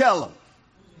 Helen Keller,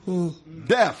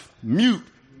 deaf, mute,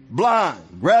 blind,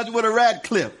 graduate of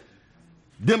Radcliffe,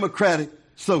 Democratic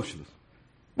Socialist.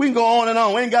 We can go on and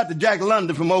on. We ain't got the Jack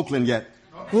London from Oakland yet.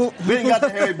 We ain't got the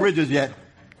Harry Bridges yet.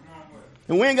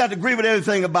 And we ain't got to agree with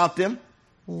everything about them.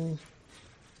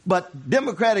 But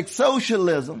democratic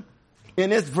socialism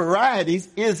in its varieties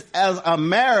is as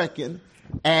American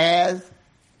as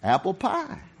apple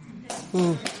pie.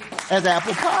 As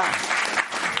apple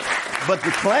pie. But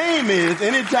the claim is,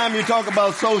 anytime you talk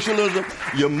about socialism,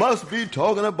 you must be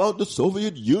talking about the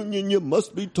Soviet Union, you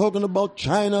must be talking about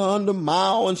China under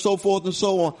Mao and so forth and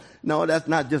so on. No, that's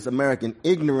not just American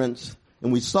ignorance,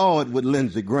 and we saw it with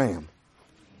Lindsey Graham.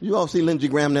 You all see Lindsey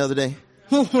Graham the other day?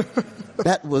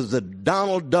 That was the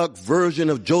Donald Duck version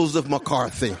of Joseph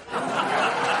McCarthy.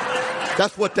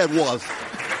 That's what that was.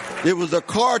 It was a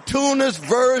cartoonist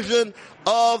version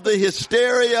of the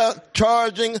hysteria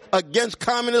charging against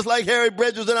communists like Harry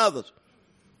Bridges and others.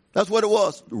 That's what it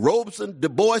was. Robeson, Du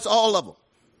Bois, all of them.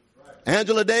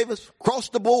 Angela Davis, across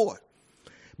the board.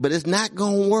 But it's not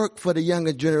going to work for the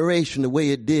younger generation the way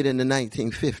it did in the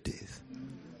 1950s.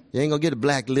 You ain't going to get a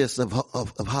black list of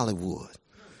Hollywood.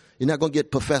 You're not going to get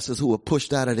professors who were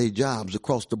pushed out of their jobs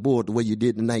across the board the way you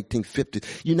did in the 1950s.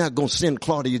 You're not going to send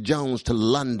Claudia Jones to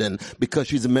London because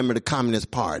she's a member of the Communist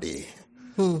Party.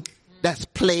 That's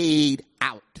played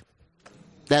out.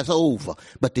 That's over.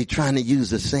 But they're trying to use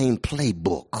the same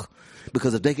playbook.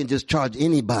 Because if they can just charge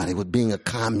anybody with being a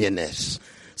communist,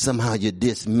 somehow you're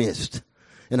dismissed.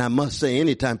 And I must say,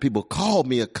 anytime people call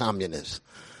me a communist,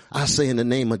 I say in the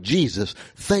name of Jesus,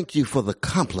 thank you for the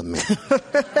compliment.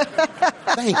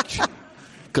 Thank you.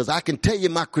 Because I can tell you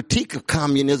my critique of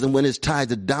communism when it's tied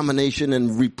to domination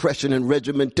and repression and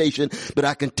regimentation. But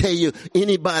I can tell you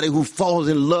anybody who falls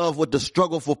in love with the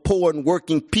struggle for poor and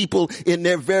working people in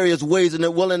their various ways and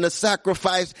they're willing to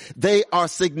sacrifice, they are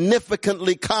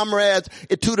significantly comrades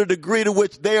to the degree to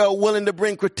which they are willing to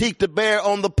bring critique to bear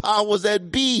on the powers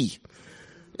that be.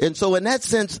 And so in that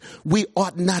sense, we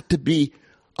ought not to be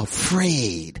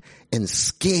afraid and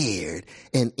scared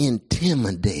and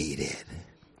intimidated.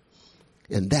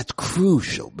 And that's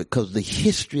crucial because the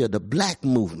history of the black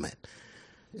movement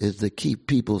is to keep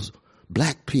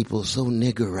black people so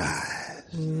niggerized.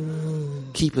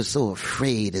 Keep us so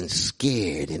afraid and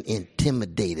scared and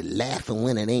intimidated, laughing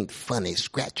when it ain't funny,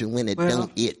 scratching when it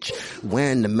don't itch,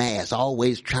 wearing the mask,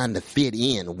 always trying to fit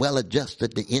in, well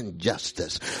adjusted to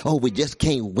injustice. Oh, we just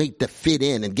can't wait to fit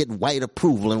in and get white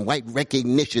approval and white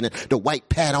recognition and the white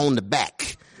pat on the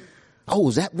back. Oh,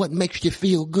 is that what makes you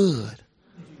feel good?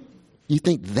 You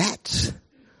think that's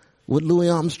what Louis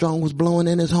Armstrong was blowing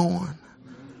in his horn?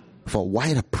 For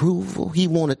white approval? He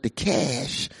wanted the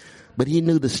cash, but he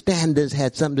knew the standards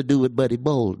had something to do with Buddy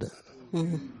Bolden.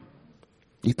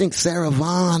 You think Sarah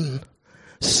Vaughan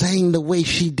sang the way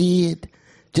she did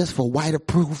just for white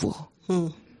approval?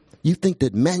 You think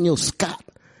that Manuel Scott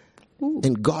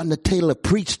and Gardner Taylor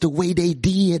preached the way they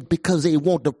did because they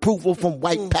want approval from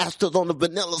white pastors on the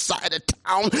vanilla side of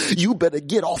town, you better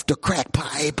get off the crack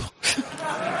pipe.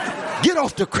 Get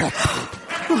off the crack pipe.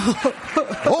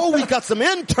 Oh, we got some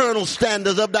internal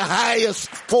standards of the highest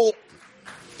folk.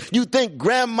 You think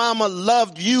grandmama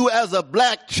loved you as a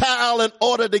black child in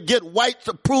order to get white's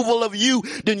approval of you?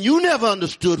 Then you never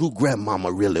understood who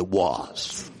grandmama really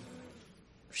was.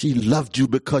 She loved you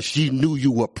because she knew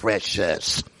you were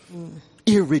precious,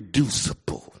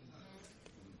 irreducible,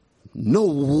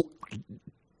 no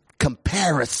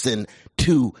comparison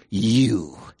to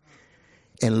you.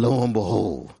 And lo and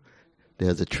behold,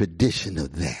 there's a tradition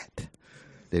of that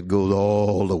goes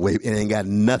all the way. It ain't got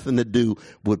nothing to do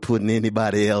with putting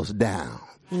anybody else down.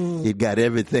 It got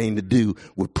everything to do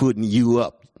with putting you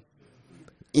up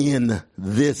in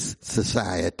this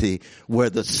society where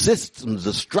the systems,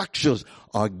 the structures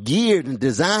are geared and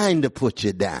designed to put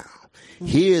you down.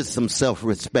 Here's some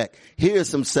self-respect. Here's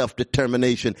some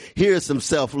self-determination. Here's some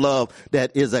self-love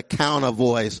that is a counter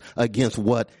voice against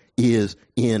what is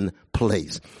in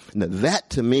place. Now that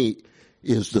to me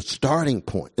is the starting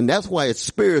point. And that's why it's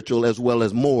spiritual as well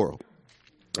as moral.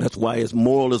 That's why it's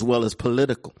moral as well as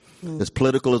political. It's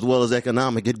political as well as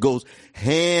economic. It goes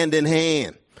hand in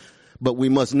hand. But we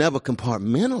must never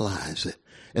compartmentalize it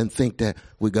and think that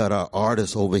we got our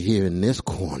artists over here in this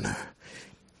corner.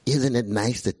 Isn't it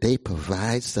nice that they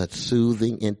provide such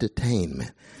soothing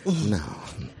entertainment? No.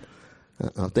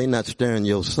 If they're not stirring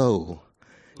your soul,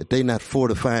 if they're not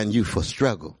fortifying you for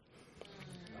struggle,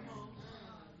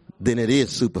 then it is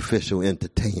superficial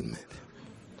entertainment.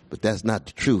 But that's not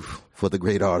the truth for the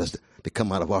great artists that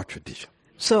come out of our tradition.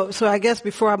 So I guess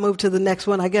before I move to the next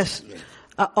one, I guess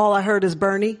all I heard is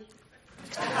Bernie.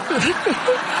 Is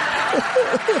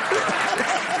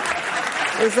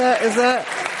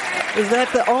that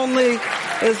the only?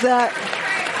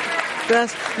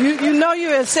 That's you know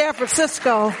you're in San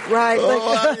Francisco, right?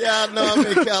 Oh, yeah, I know I'm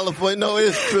in California. No,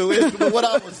 it's true. But what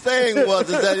I was saying was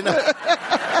is that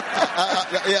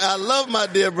I love my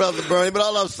dear brother Bernie, but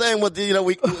all I was saying was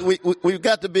we've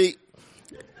got to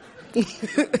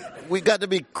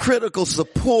be critical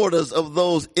supporters of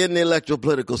those in the electoral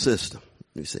political system.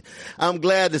 You see, I'm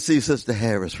glad to see Sister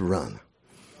Harris run.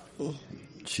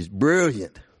 She's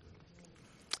brilliant.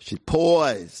 She's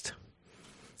poised.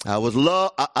 I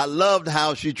loved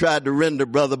how she tried to render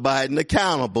Brother Biden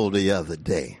accountable the other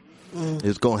day.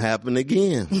 It's going to happen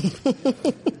again.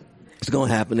 It's going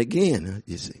to happen again,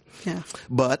 you see. Yeah.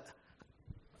 But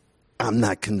I'm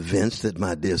not convinced that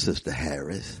my dear Sister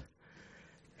Harris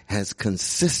has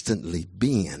consistently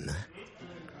been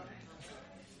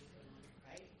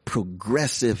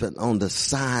progressive and on the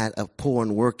side of poor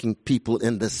and working people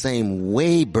in the same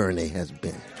way Bernie has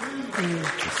been.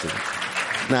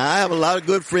 Now, I have a lot of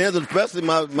good friends, especially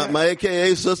my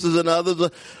AKA sisters and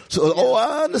others. So,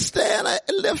 I understand. I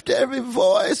lift every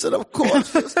voice. And, of course,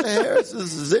 Sister Harris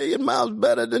is a zillion miles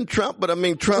better than Trump. But, I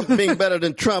mean, Trump being better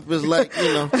than Trump is like,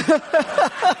 this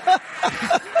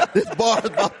bar is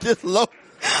about this low,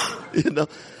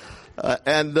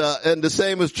 And the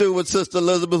same is true with Sister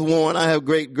Elizabeth Warren. I have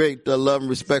great love and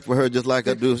respect for her, just like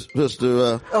I do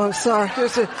Sister. Oh, sorry.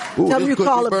 Tell me you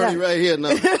call it Bernie back. right here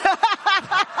now.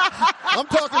 I'm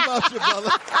talking about you, brother.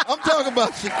 I'm talking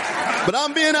about you. But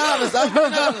I'm being honest. That's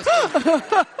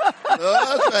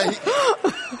right.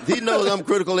 He knows I'm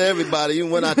critical of everybody,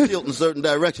 even when I tilt in certain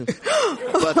directions.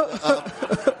 But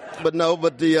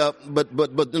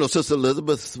Sister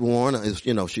Elizabeth Warren is,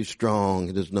 she's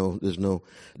strong. There's no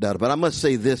doubt about it. I must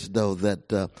say this though,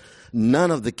 that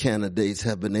none of the candidates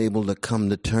have been able to come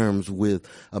to terms with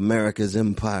America's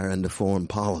empire and the foreign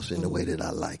policy in the way that I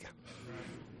like it.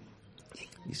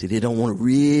 You see, they don't want to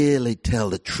really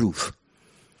tell the truth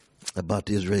about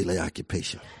the Israeli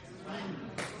occupation.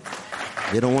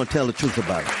 They don't want to tell the truth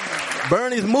about it.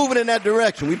 Bernie's moving in that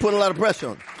direction. We put a lot of pressure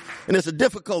on him. And it's a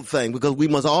difficult thing because we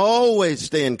must always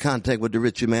stay in contact with the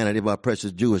rich humanity of our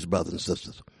precious Jewish brothers and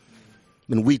sisters.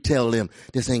 When we tell them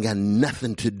this ain't got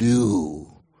nothing to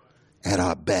do at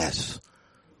our best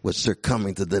with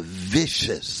succumbing to the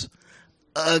vicious,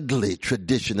 ugly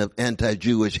tradition of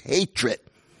anti-Jewish hatred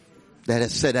that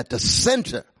is set at the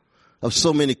center of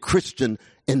so many Christian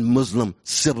and Muslim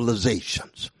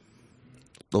civilizations.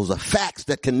 Those are facts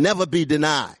that can never be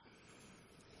denied.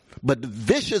 But the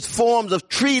vicious forms of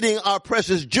treating our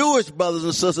precious Jewish brothers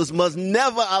and sisters must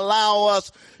never allow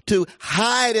us to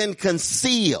hide and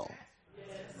conceal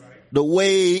the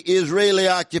way Israeli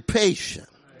occupation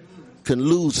can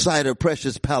lose sight of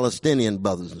precious Palestinian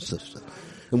brothers and sisters.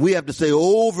 And we have to say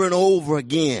over and over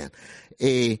again,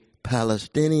 a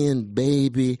Palestinian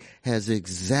baby has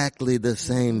exactly the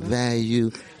same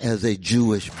value as a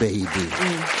Jewish baby.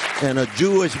 And a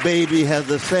Jewish baby has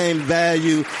the same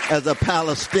value as a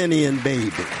Palestinian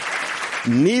baby.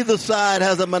 Neither side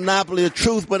has a monopoly of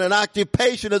truth, but an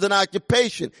occupation is an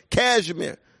occupation.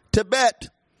 Kashmir, Tibet,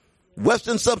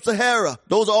 Western Sub-Sahara,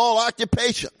 those are all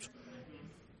occupations.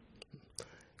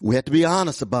 We have to be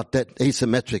honest about that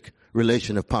asymmetric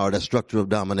relation of power, that structure of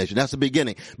domination. That's the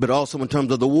beginning, but also in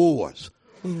terms of the wars.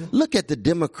 Look at the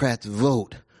Democrats'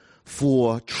 vote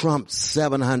for Trump's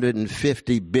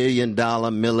 $750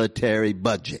 billion military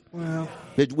budget. Wow.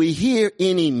 Did we hear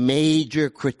any major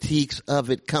critiques of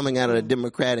it coming out of the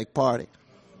Democratic Party?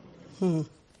 And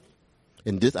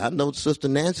this, I know Sister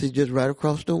Nancy just right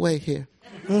across the way here.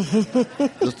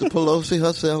 Sister Pelosi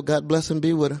herself, God bless and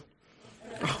be with her.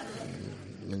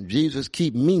 And Jesus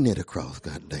keep me knit across,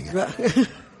 God dang it.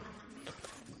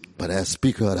 But as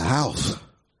Speaker of the House,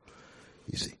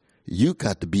 you see, you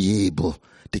got to be able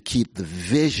to keep the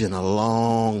vision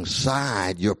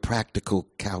alongside your practical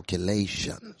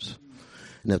calculations.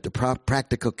 And if the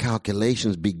practical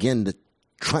calculations begin to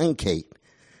truncate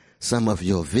some of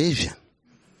your vision,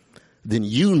 then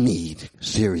you need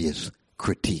serious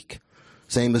critique.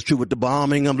 Same is true with the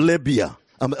bombing of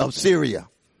of Syria,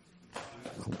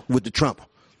 with the Trump.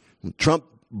 When Trump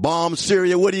bombed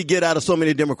Syria, what do you get out of so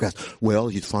many Democrats? Well,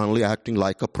 he's finally acting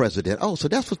like a president. Oh, so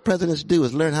that's what presidents do,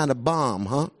 is learn how to bomb,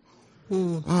 huh?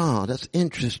 Oh, that's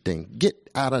interesting. Get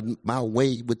out of my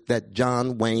way with that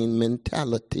John Wayne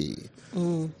mentality.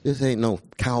 This ain't no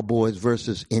cowboys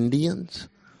versus Indians.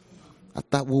 I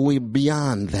thought we were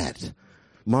beyond that.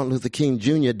 Martin Luther King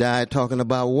Jr. died talking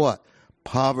about what?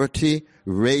 Poverty,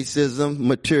 racism,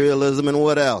 materialism, and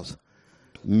what else?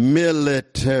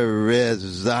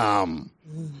 Militarism.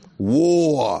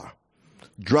 War.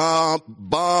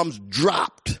 Bombs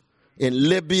dropped in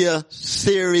Libya,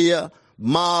 Syria,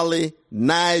 Mali,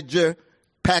 Niger,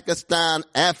 Pakistan,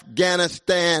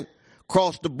 Afghanistan,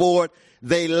 across the board.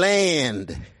 They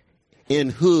land in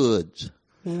hoods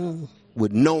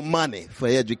with no money for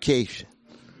education,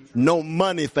 no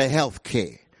money for health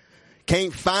care.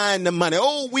 Can't find the money.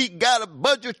 Oh, we got a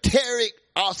budgetary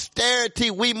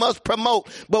austerity we must promote.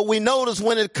 But we notice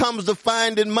when it comes to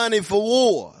finding money for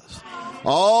wars,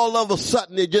 all of a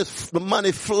sudden the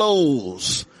money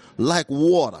flows like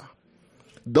water.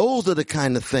 Those are the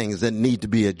kind of things that need to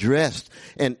be addressed.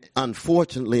 And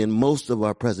unfortunately, in most of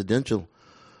our presidential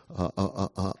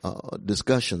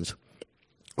discussions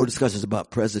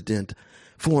about president,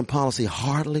 foreign policy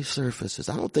hardly surfaces.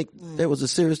 I don't think there was a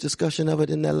serious discussion of it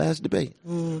in that last debate.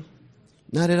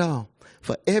 Not at all.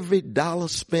 For every dollar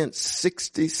spent,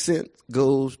 60 cents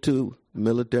goes to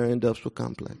military industrial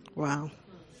complex. Wow.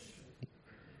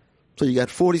 So you got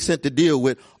 40 cents to deal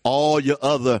with all your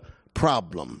other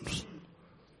problems.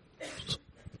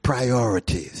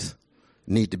 Priorities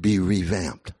need to be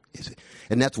revamped. You see.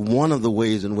 And that's one of the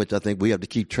ways in which I think we have to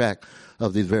keep track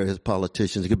of these various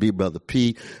politicians. It could be Brother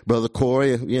Pete, Brother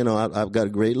Corey. You know, I've got a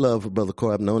great love for Brother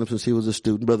Corey. I've known him since he was a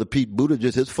student. Brother Pete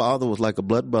Buttigieg, his father was like a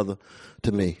blood brother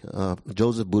to me.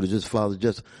 Joseph Buttigieg's father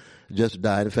just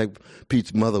died. In fact,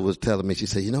 Pete's mother was telling me, she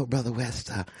said, you know, Brother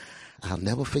West, I'll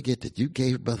never forget that you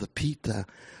gave Brother Pete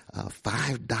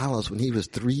 $5 when he was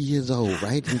 3 years old,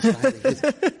 right inside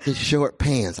of his short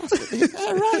pants. I said, is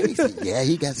that right? He said, yeah,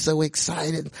 he got so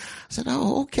excited. I said,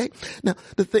 oh, okay. Now,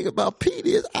 the thing about Pete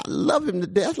is I love him to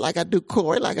death like I do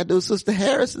Corey, like I do Sister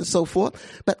Harris and so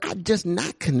forth, but I'm just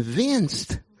not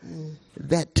convinced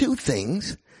that two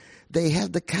things, they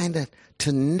have the kind of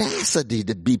tenacity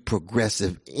to be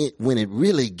progressive when it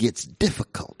really gets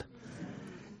difficult.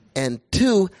 And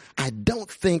two, I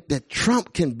don't think that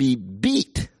Trump can be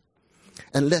beat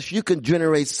unless you can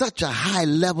generate such a high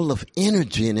level of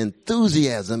energy and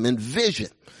enthusiasm and vision.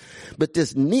 But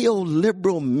this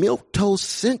neoliberal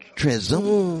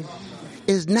milquetoast-centrism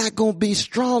is not going to be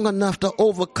strong enough to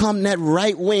overcome that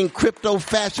right-wing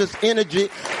crypto-fascist energy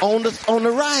on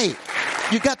the right.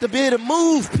 You got to be able to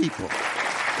move people.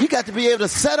 You got to be able to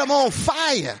set them on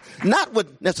fire, not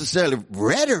with necessarily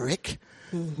rhetoric,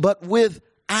 but with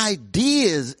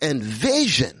ideas and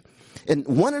vision. And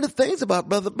one of the things about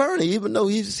Brother Bernie, even though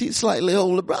he's slightly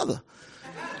older brother,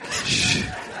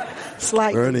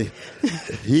 Bernie,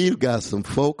 he got some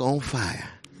folk on fire.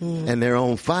 And they're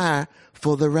on fire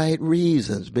for the right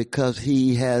reasons, because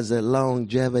he has a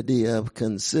longevity of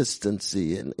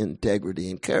consistency and integrity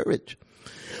and courage.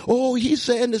 Oh, he's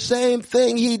saying the same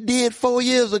thing he did 4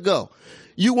 years ago.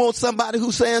 You want somebody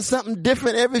who's saying something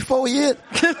different every 4 years?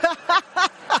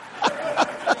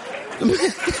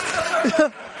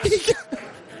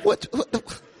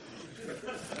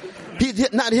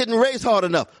 He's not hitting race hard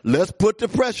enough. Let's put the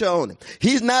pressure on him.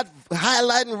 He's not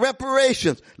highlighting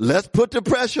reparations. Let's put the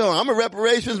pressure on him. I'm a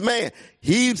reparations man.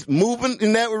 He's moving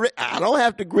in that. I don't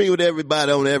have to agree with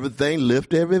everybody on everything.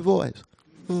 Lift every voice.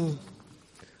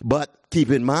 But keep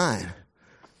in mind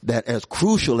that as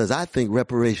crucial as I think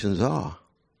reparations are,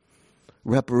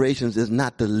 reparations is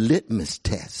not the litmus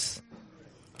test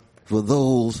for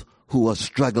those who are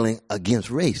struggling against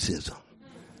racism.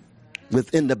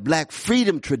 Within the black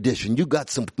freedom tradition, you got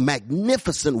some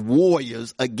magnificent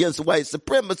warriors against white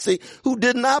supremacy who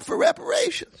didn't opt for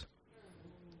reparations.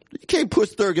 You can't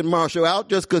push Thurgood Marshall out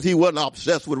just because he wasn't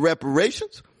obsessed with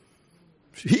reparations.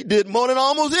 He did more than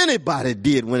almost anybody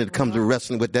did when it comes to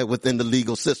wrestling with that within the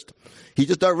legal system. He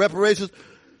just thought reparations,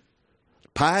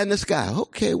 pie in the sky.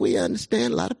 Okay, we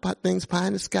understand a lot of things pie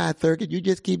in the sky, Thurgood. You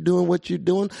just keep doing what you're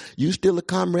doing. You still a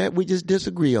comrade. We just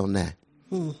disagree on that.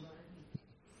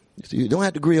 So you don't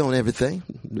have to agree on everything.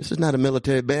 This is not a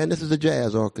military band. This is a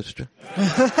jazz orchestra.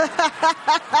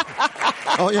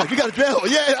 Oh, yeah, you got a jazz.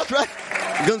 Yeah, that's right.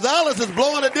 Gonzalez is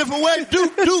blowing a different way.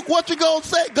 Duke, what you gonna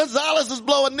say? Gonzalez is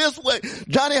blowing this way.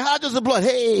 Johnny Hodges is blowing.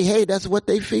 Hey, that's what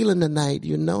they feeling tonight,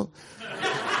 you know.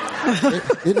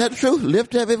 Isn't that true?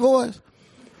 Lift every voice.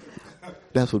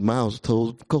 That's what Miles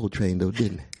told Coltrane, though,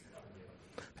 didn't he?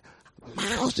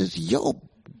 Miles is your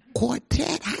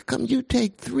quartet. How come you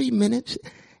take 3 minutes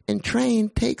and Train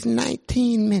takes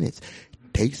 19 minutes?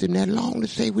 Takes him that long to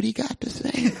say what he got to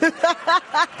say.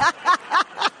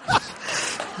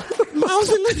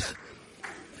 Miles,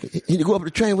 he'd go up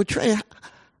to Train with Train.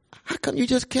 How come you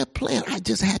just kept playing? I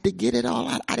just had to get it all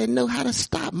out. I didn't know how to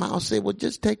stop. Miles said, well,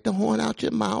 just take the horn out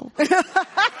your mouth.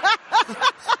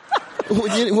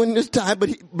 When it's time,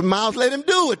 but Miles let him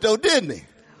do it, though, didn't he?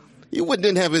 He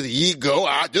didn't have his ego.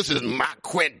 This is my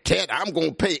quintet. I'm going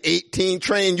to pay 18,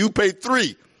 Train, you pay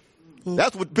 3.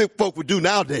 That's what big folk would do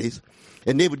nowadays.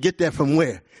 And they would get that from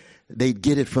where? They'd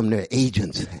get it from their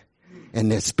agents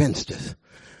and their spinsters.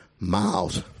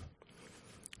 Miles,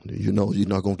 you know you're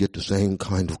not going to get the same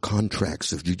kind of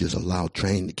contracts if you just allow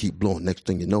Train to keep blowing. Next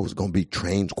thing you know, it's going to be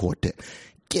Train's quartet.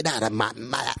 Get out of my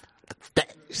mouth.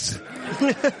 Thanks.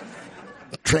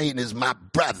 Train is my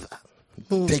brother.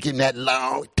 Take him that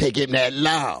long. Take him that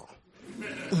long.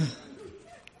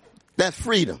 That's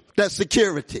freedom. That's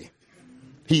security.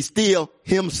 He's still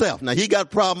himself. Now, he got a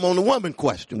problem on the woman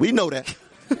question. We know that.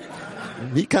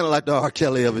 He kind of like the R.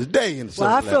 Kelly of his day. In well,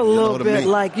 I feel a little bit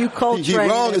like you Coltrane. He's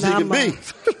wrong as he can be.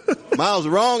 Miles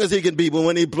wrong as he can be. But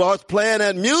when he starts playing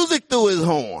that music through his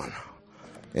horn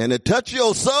and it touch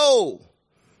your soul,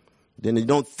 then you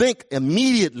don't think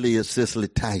immediately of Cicely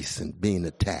Tyson being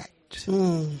attacked.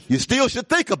 You still should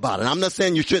think about it. I'm not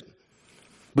saying you shouldn't.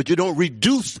 But you don't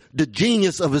reduce the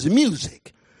genius of his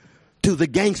music to the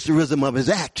gangsterism of his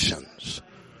actions.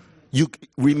 You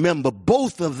remember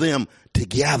both of them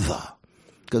together,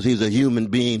 because he's a human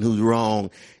being who's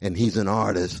wrong and he's an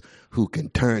artist who can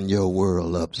turn your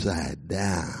world upside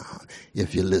down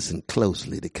if you listen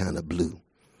closely to Kind of Blue.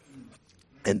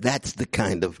 And that's the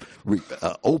kind of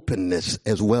openness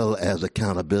as well as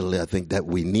accountability I think that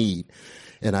we need.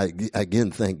 And I again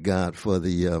thank God for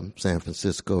the San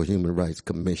Francisco Human Rights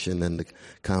Commission and the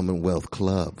Commonwealth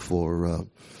Club for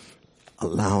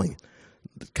allowing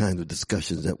the kind of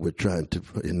discussions that we're trying to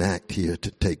enact here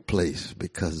to take place,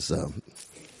 because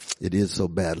it is so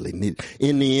badly needed.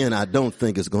 In the end, I don't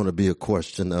think it's going to be a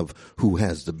question of who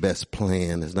has the best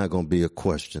plan. It's not going to be a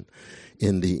question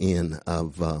in the end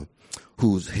of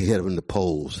who's head of the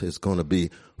polls. It's going to be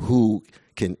who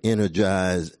can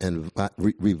energize and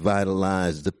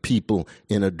revitalize the people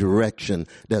in a direction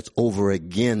that's over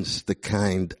against the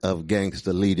kind of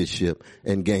gangster leadership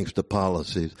and gangster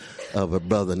policies of a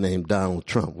brother named Donald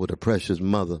Trump with a precious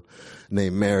mother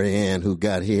named Mary Ann who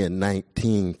got here in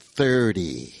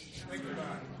 1930.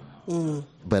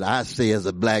 But I say, as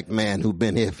a black man who's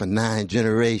been here for 9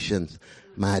 generations,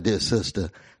 my dear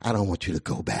sister, I don't want you to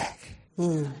go back.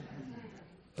 I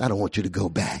don't want you to go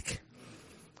back.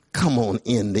 Come on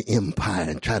in the empire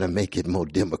and try to make it more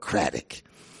democratic.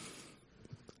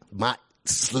 My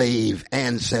slave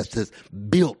ancestors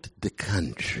built the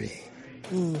country.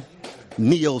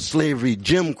 Neo-slavery,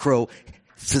 Jim Crow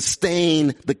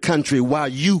sustained the country while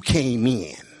you came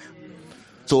in.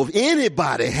 So if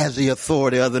anybody has the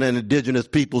authority other than indigenous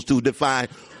peoples to define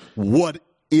what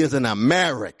is an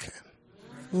American,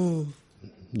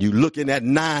 you're looking at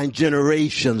 9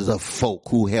 generations of folk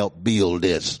who helped build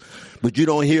this. But you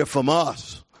don't hear from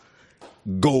us.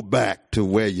 Go back to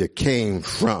where you came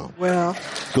from. Well,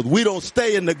 because we don't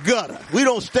stay in the gutter. We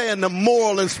don't stay in the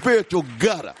moral and spiritual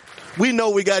gutter. We know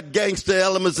we got gangster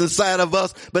elements inside of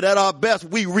us, but at our best,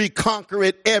 we reconquer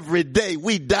it every day.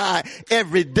 We die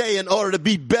every day in order to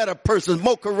be better persons,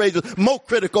 more courageous, more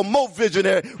critical, more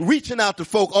visionary, reaching out to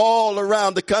folk all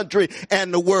around the country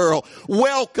and the world.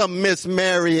 Welcome, Miss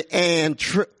Mary Ann.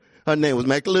 Her name was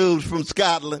McLeod from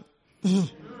Scotland.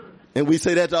 And we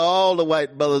say that to all the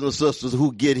white brothers and sisters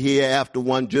who get here after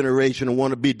one generation and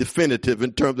want to be definitive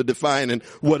in terms of defining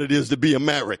what it is to be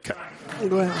America.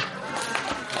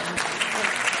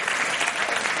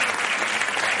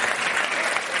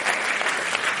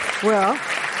 Well,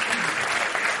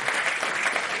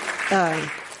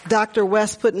 Dr.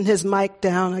 West putting his mic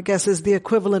down, I guess, is the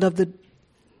equivalent of the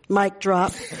mic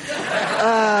drop.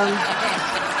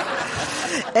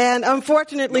 And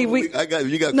unfortunately, you got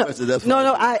questions. That's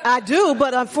no, I do,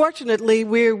 but unfortunately,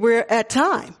 we're at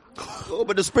time. Oh,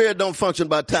 but the spirit don't function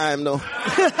by time, though.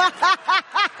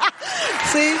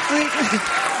 See.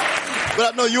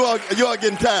 But I know you all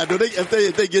getting tired. Though. If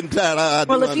they getting tired, I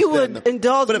well, if you would that.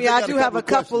 indulge me, I do have a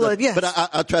couple of yes. But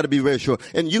I try to be very short,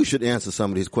 and you should answer some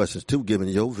of these questions too, given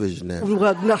your vision there.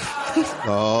 Well, no.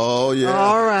 Oh yeah.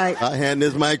 All right. I hand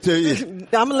this mic to you.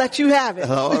 I'm gonna let you have it.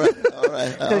 All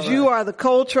right. Because you are the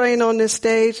Coltrane on this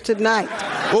stage tonight.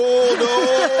 Oh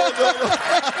no.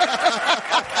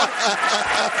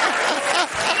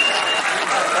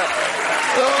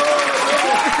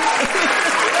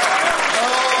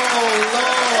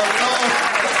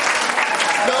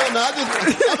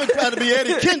 I've been trying to be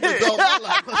Eddie Kendricks all my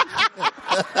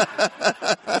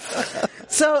life.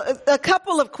 So a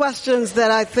couple of questions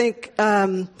that I think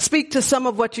speak to some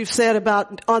of what you've said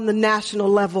about on the national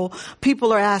level.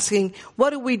 People are asking, what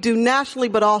do we do nationally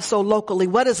but also locally?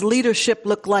 What does leadership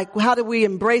look like? How do we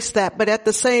embrace that? But at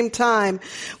the same time,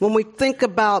 when we think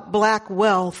about black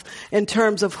wealth in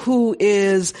terms of who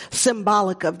is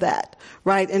symbolic of that,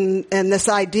 right? And this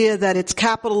idea that it's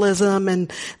capitalism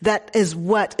and that is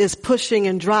what is pushing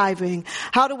and driving.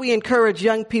 How do we encourage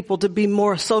young people to be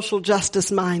more social justice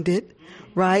minded?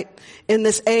 Right? In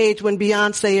this age when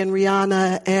Beyonce and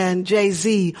Rihanna and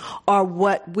Jay-Z are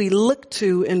what we look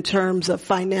to in terms of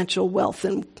financial wealth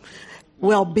and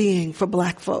well-being for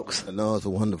black folks. No, it's a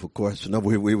wonderful question.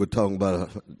 We were talking about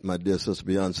my dear sister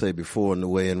Beyonce before, and the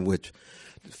way in which,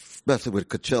 especially with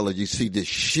Coachella, you see this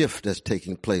shift that's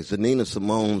taking place. The Nina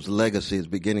Simone's legacy is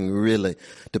beginning really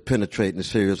to penetrate in a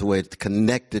serious way. It's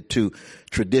connected to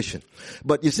tradition.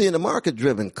 But you see, in a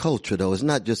market-driven culture, though, it's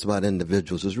not just about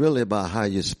individuals. It's really about how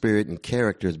your spirit and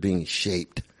character is being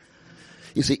shaped.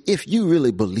 You see, if you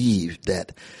really believe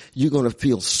that you're going to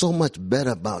feel so much better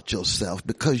about yourself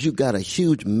because you got a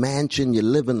huge mansion, you're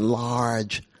living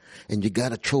large, and you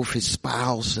got a trophy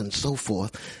spouse and so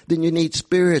forth, then you need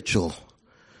spiritual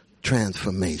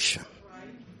transformation,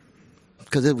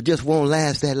 because it just won't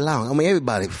last that long. I mean,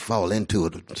 everybody fall into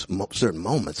it at certain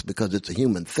moments because it's a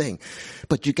human thing,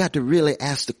 but you got to really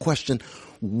ask the question,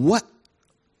 what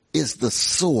is the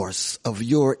source of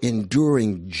your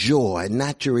enduring joy,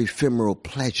 not your ephemeral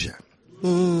pleasure?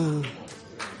 You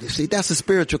see, that's a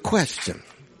spiritual question,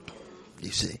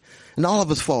 you see, and all of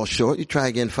us fall short. You try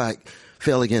again,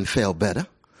 fail again, fail better.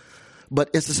 But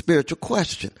it's a spiritual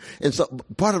question. And so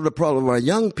part of the problem of our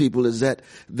young people is that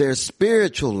their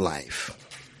spiritual life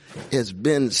has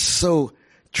been so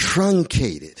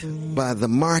truncated by the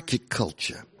market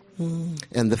culture.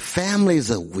 And the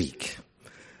families are weak.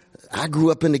 I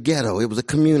grew up in the ghetto. It was a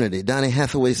community. Donny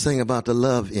Hathaway sang about the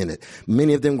love in it.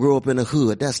 Many of them grew up in the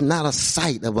hood. That's not a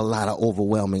sight of a lot of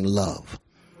overwhelming love.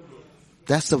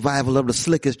 That's survival of the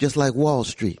slickest, just like Wall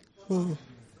Street.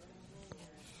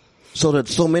 So that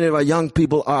so many of our young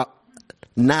people are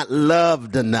not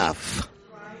loved enough.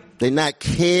 They're not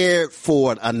cared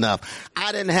for enough.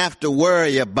 I didn't have to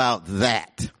worry about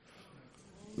that.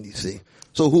 You see?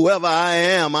 So whoever I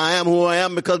am who I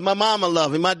am because my mama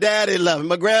loved me, my daddy loved me,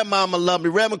 my grandmama loved me,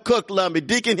 Reverend Cook loved me,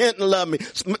 Deacon Hinton loved me,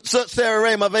 Sarah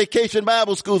Ray, my vacation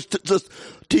Bible school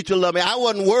teacher loved me. I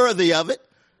wasn't worthy of it,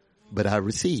 but I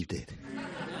received it.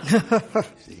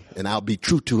 See? And I'll be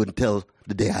true to it until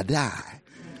the day I die.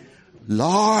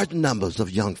 Large numbers of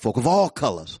young folk of all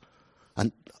colors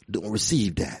don't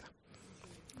receive that.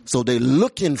 So they're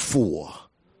looking for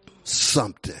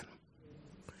something.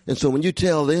 And so when you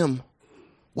tell them,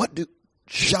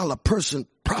 shall a person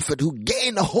profit who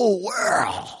gain the whole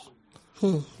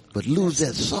world but lose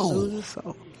their soul in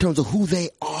terms of who they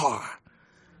are,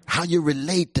 how you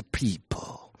relate to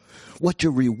people, what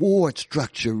your reward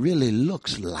structure really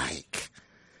looks like?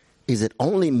 Is it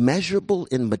only measurable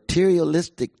in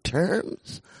materialistic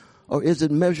terms, or is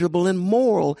it measurable in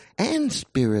moral and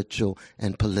spiritual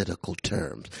and political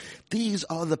terms? These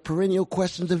are the perennial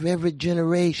questions of every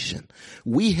generation.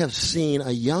 We have seen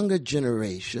a younger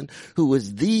generation who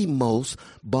is the most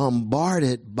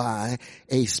bombarded by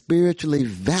a spiritually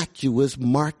vacuous,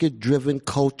 market-driven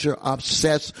culture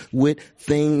obsessed with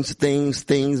things,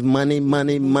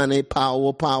 money,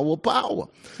 power.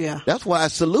 Yeah. That's why I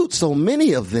salute so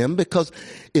many of them, because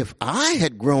if I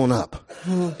had grown up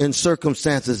in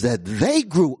circumstances that they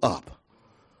grew up,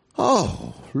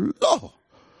 oh, Lord.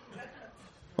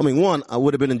 I mean, one, I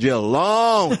would have been in jail a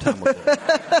long time ago.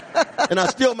 And I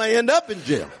still may end up in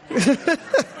jail.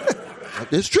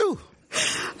 It's true.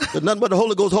 There's nothing but the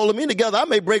Holy Ghost holding me together. I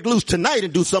may break loose tonight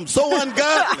and do something so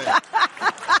ungodly.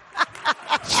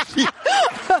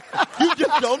 You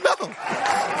just don't know.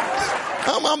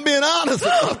 I'm being honest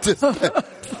about this.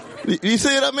 You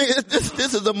see what I mean?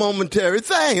 This is a momentary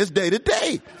thing. It's day to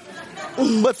day.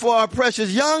 But for our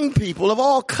precious young people of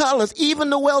all colors, even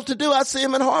the well-to-do, I see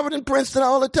them in Harvard and Princeton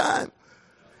all the time.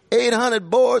 800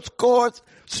 board scores,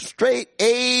 straight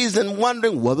A's, and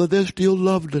wondering whether they're still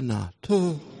loved or not.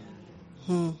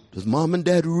 Does mom and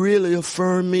dad really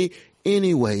affirm me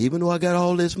anyway, even though I got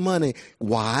all this money?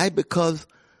 Why? Because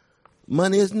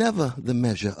money is never the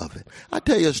measure of it. I'll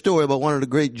tell you a story about one of the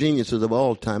great geniuses of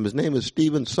all time. His name is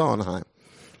Stephen Sondheim.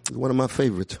 He's one of my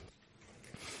favorites.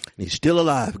 He's still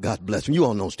alive, God bless him. You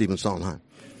all know Stephen Sondheim.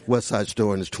 West Side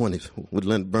Story in his 20s with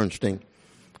Leonard Bernstein.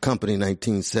 Company,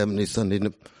 1970, Sunday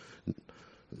in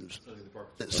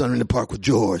the Park with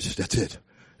George. That's it.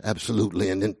 Absolutely.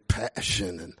 And then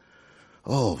Passion and,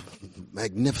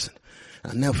 magnificent.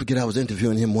 I'll never forget, I was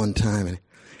interviewing him one time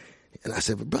and I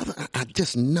said, "But brother, I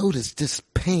just noticed this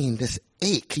pain, this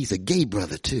ache." He's a gay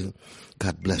brother too.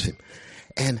 God bless him.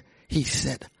 And he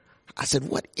said, I said,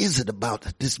 "What is it about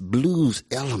this blues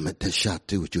element that shot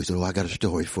through with you?" He said, "I got a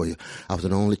story for you. I was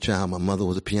an only child. My mother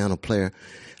was a piano player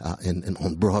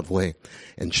on Broadway,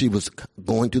 and she was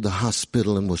going to the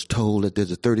hospital and was told that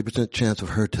there's a 30% chance of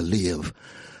her to live,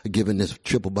 given this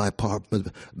triple bypass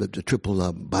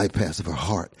of her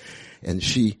heart. And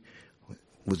she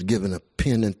was given a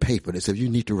pen and paper. They said, "You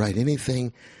need to write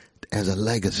anything as a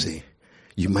legacy.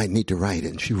 You might need to write it."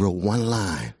 And she wrote one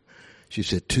line. She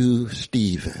said, "To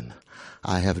Stephen,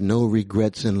 I have no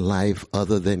regrets in life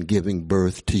other than giving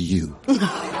birth to you."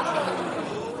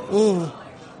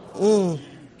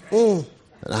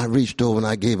 And I reached over and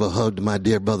I gave a hug to my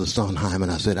dear brother Sondheim,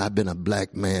 and I said, "I've been a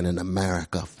black man in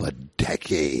America for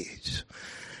decades,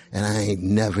 and I ain't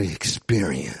never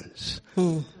experienced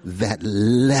that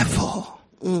level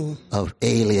of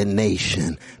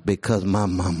alienation because my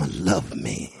mama loved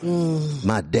me.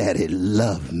 My daddy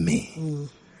loved me."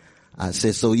 I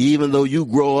said, so even though you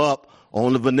grow up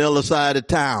on the vanilla side of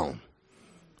town,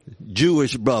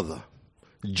 Jewish brother,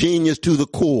 genius to the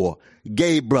core,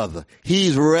 gay brother,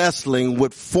 he's wrestling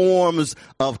with forms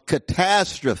of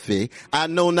catastrophe I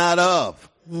know not of.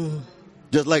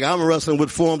 Just like I'm wrestling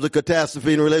with forms of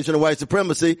catastrophe in relation to white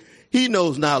supremacy he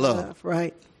knows not of.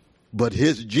 Right. But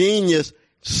his genius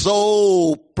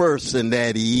soul person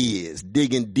that he is,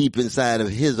 digging deep inside of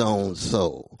his own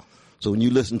soul. So when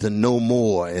you listen to No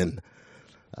More and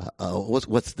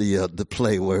what's the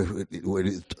play where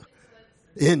it's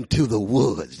Into the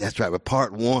Woods? That's right. But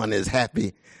part one is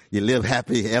happy, you live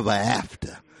happy ever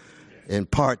after. And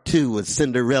part two is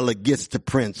Cinderella gets to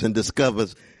Prince and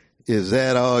discovers, is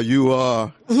that all you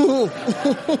are?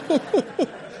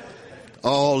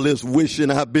 All this wishing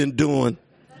I've been doing.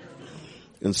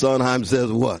 And Sondheim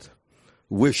says what?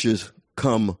 Wishes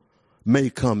may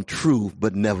come true,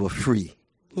 but never free.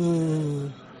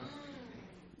 You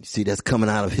see, that's coming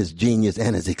out of his genius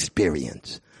and his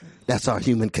experience. That's our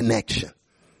human connection.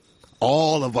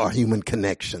 All of our human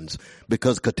connections,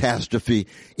 because catastrophe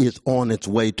is on its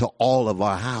way to all of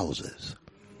our houses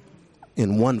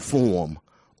in one form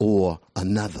or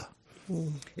another.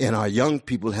 And our young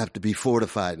people have to be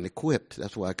fortified and equipped.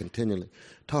 That's why I continually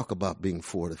talk about being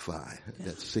fortified.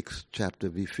 That 6th chapter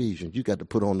of Ephesians. You got to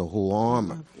put on the whole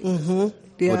armor. Put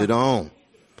it on.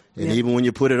 And even when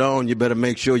you put it on, you better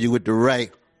make sure you're with the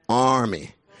right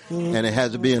army. And it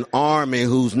has to be an army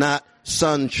who's not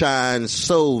sunshine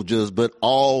soldiers, but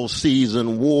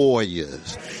all-season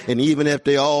warriors. And even if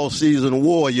they're all-season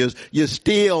warriors, you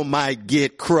still might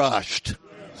get crushed.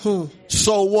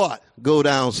 So what? Go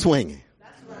down swinging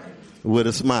with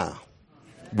a smile,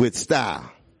 with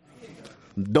style.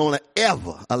 Don't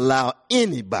ever allow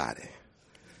anybody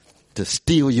to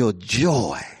steal your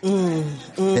joy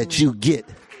that you get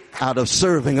out of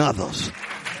serving others,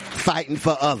 fighting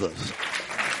for others,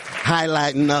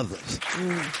 highlighting others.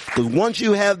 Because once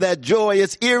you have that joy,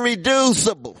 it's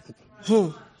irreducible.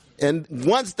 And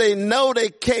once they know they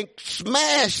can't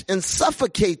smash and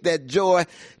suffocate that joy,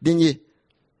 then this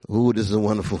is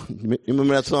wonderful. You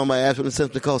remember that song by Ashford and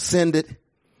Simpson called Send It?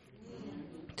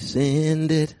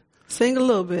 Send it. Sing a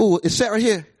little bit. Ooh, is Sarah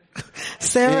here?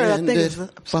 Sarah, I think it's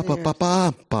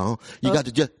You got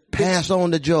to just pass on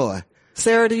the joy.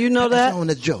 Sarah, do you know that? Pass on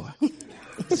the joy.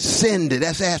 Send it.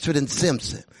 That's Ashford and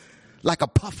Simpson. Like a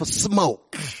puff of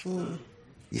smoke.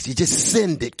 You just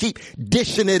send it. Keep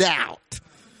dishing it out.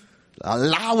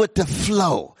 Allow it to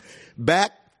flow.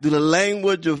 Back to the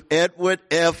language of Edward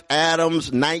F.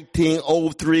 Adams,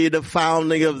 1903, the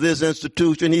founding of this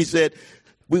institution. He said,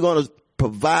 we're going to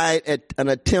provide an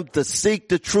attempt to seek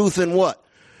the truth and what?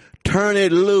 Turn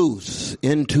it loose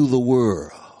into the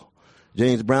world.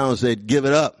 James Brown said, give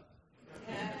it up.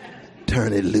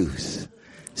 Turn it loose.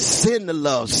 Send the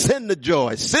love, send the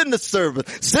joy, send the service,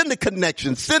 send the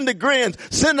connection, send the grins,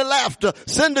 send the laughter,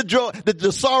 send the joy,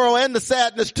 the sorrow and the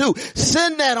sadness too.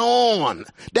 Send that on.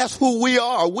 That's who we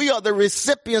are. We are the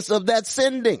recipients of that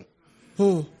sending.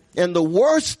 And the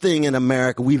worst thing in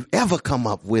America we've ever come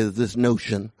up with is this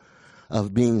notion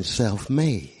of being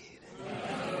self-made.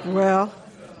 Well,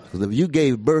 because if you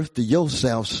gave birth to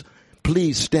yourselves,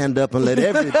 please stand up and let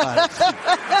everybody see.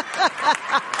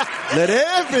 Let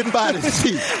everybody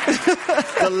see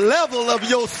the level of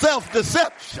your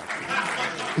self-deception.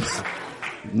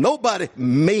 Nobody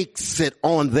makes it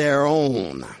on their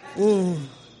own.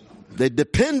 They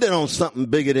depended on something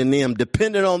bigger than them,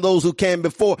 depended on those who came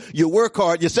before. You work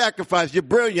hard, you sacrifice, you're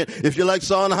brilliant. If you're like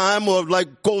Sondheim or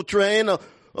like Coltrane or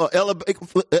Ella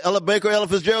Baker, Ella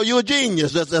Fitzgerald, you're a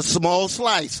genius. That's a small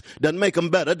slice. Doesn't make them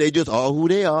better. They just are who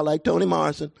they are, like Toni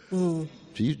Morrison.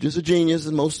 She's just a genius,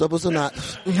 and most of us are not.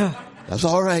 That's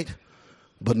all right.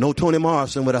 But no Toni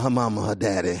Morrison without her mama, her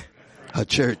daddy, her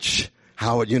church,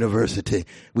 Howard University.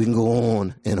 We can go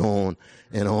on and on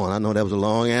and on. I know that was a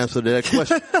long answer to that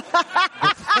question.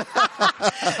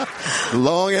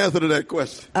 Long answer to that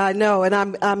question. I know, and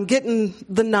I'm getting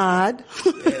the nod.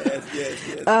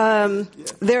 Yes.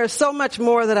 There's so much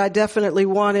more that I definitely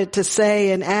wanted to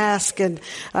say and ask, and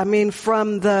I mean,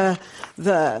 from the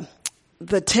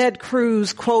Ted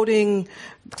Cruz quoting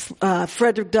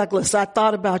Frederick Douglass, I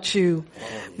thought about you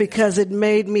because it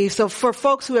made me, so for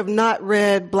folks who have not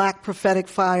read Black Prophetic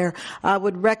Fire, I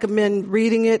would recommend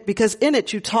reading it because in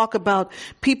it you talk about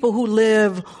people who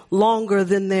live longer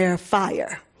than their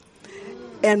fire.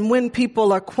 And when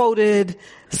people are quoted,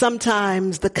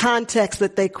 sometimes the context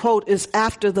that they quote is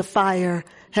after the fire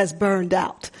has burned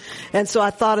out. And so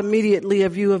I thought immediately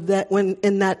of you of that when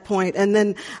in that point. And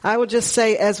then I would just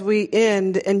say as we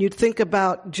end and you think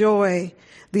about joy,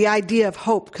 the idea of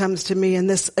hope comes to me. And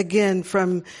this again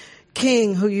from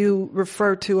King, who you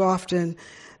refer to often.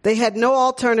 They had no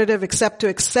alternative except to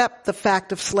accept the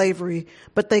fact of slavery,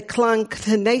 but they clung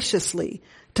tenaciously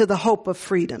to the hope of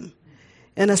freedom.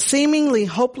 In a seemingly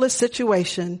hopeless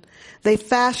situation, they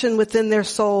fashioned within their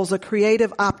souls a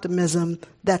creative optimism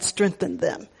that strengthened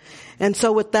them. And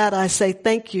so with that, I say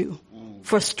thank you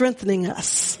for strengthening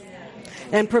us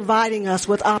and providing us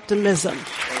with optimism.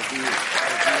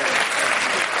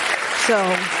 So,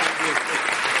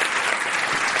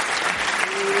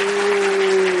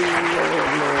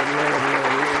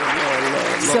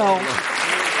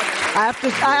 I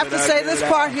have to say this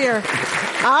part here.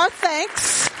 Our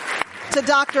thanks to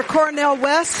Dr. Cornel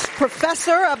West,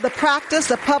 professor of the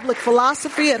practice of public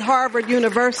philosophy at Harvard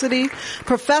University,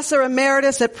 professor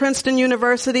emeritus at Princeton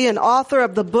University, and author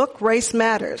of the book Race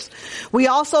Matters. We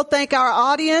also thank our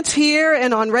audience here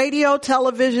and on radio,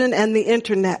 television, and the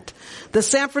internet. The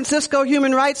San Francisco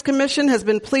Human Rights Commission has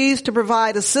been pleased to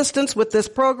provide assistance with this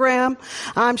program.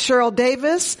 I'm Cheryl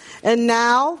Davis, and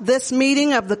now this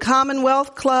meeting of the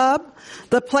Commonwealth Club,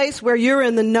 the place where you're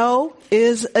in the know,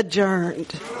 is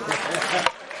adjourned.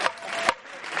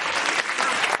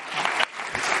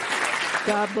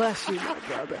 God bless you, my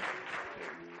brother.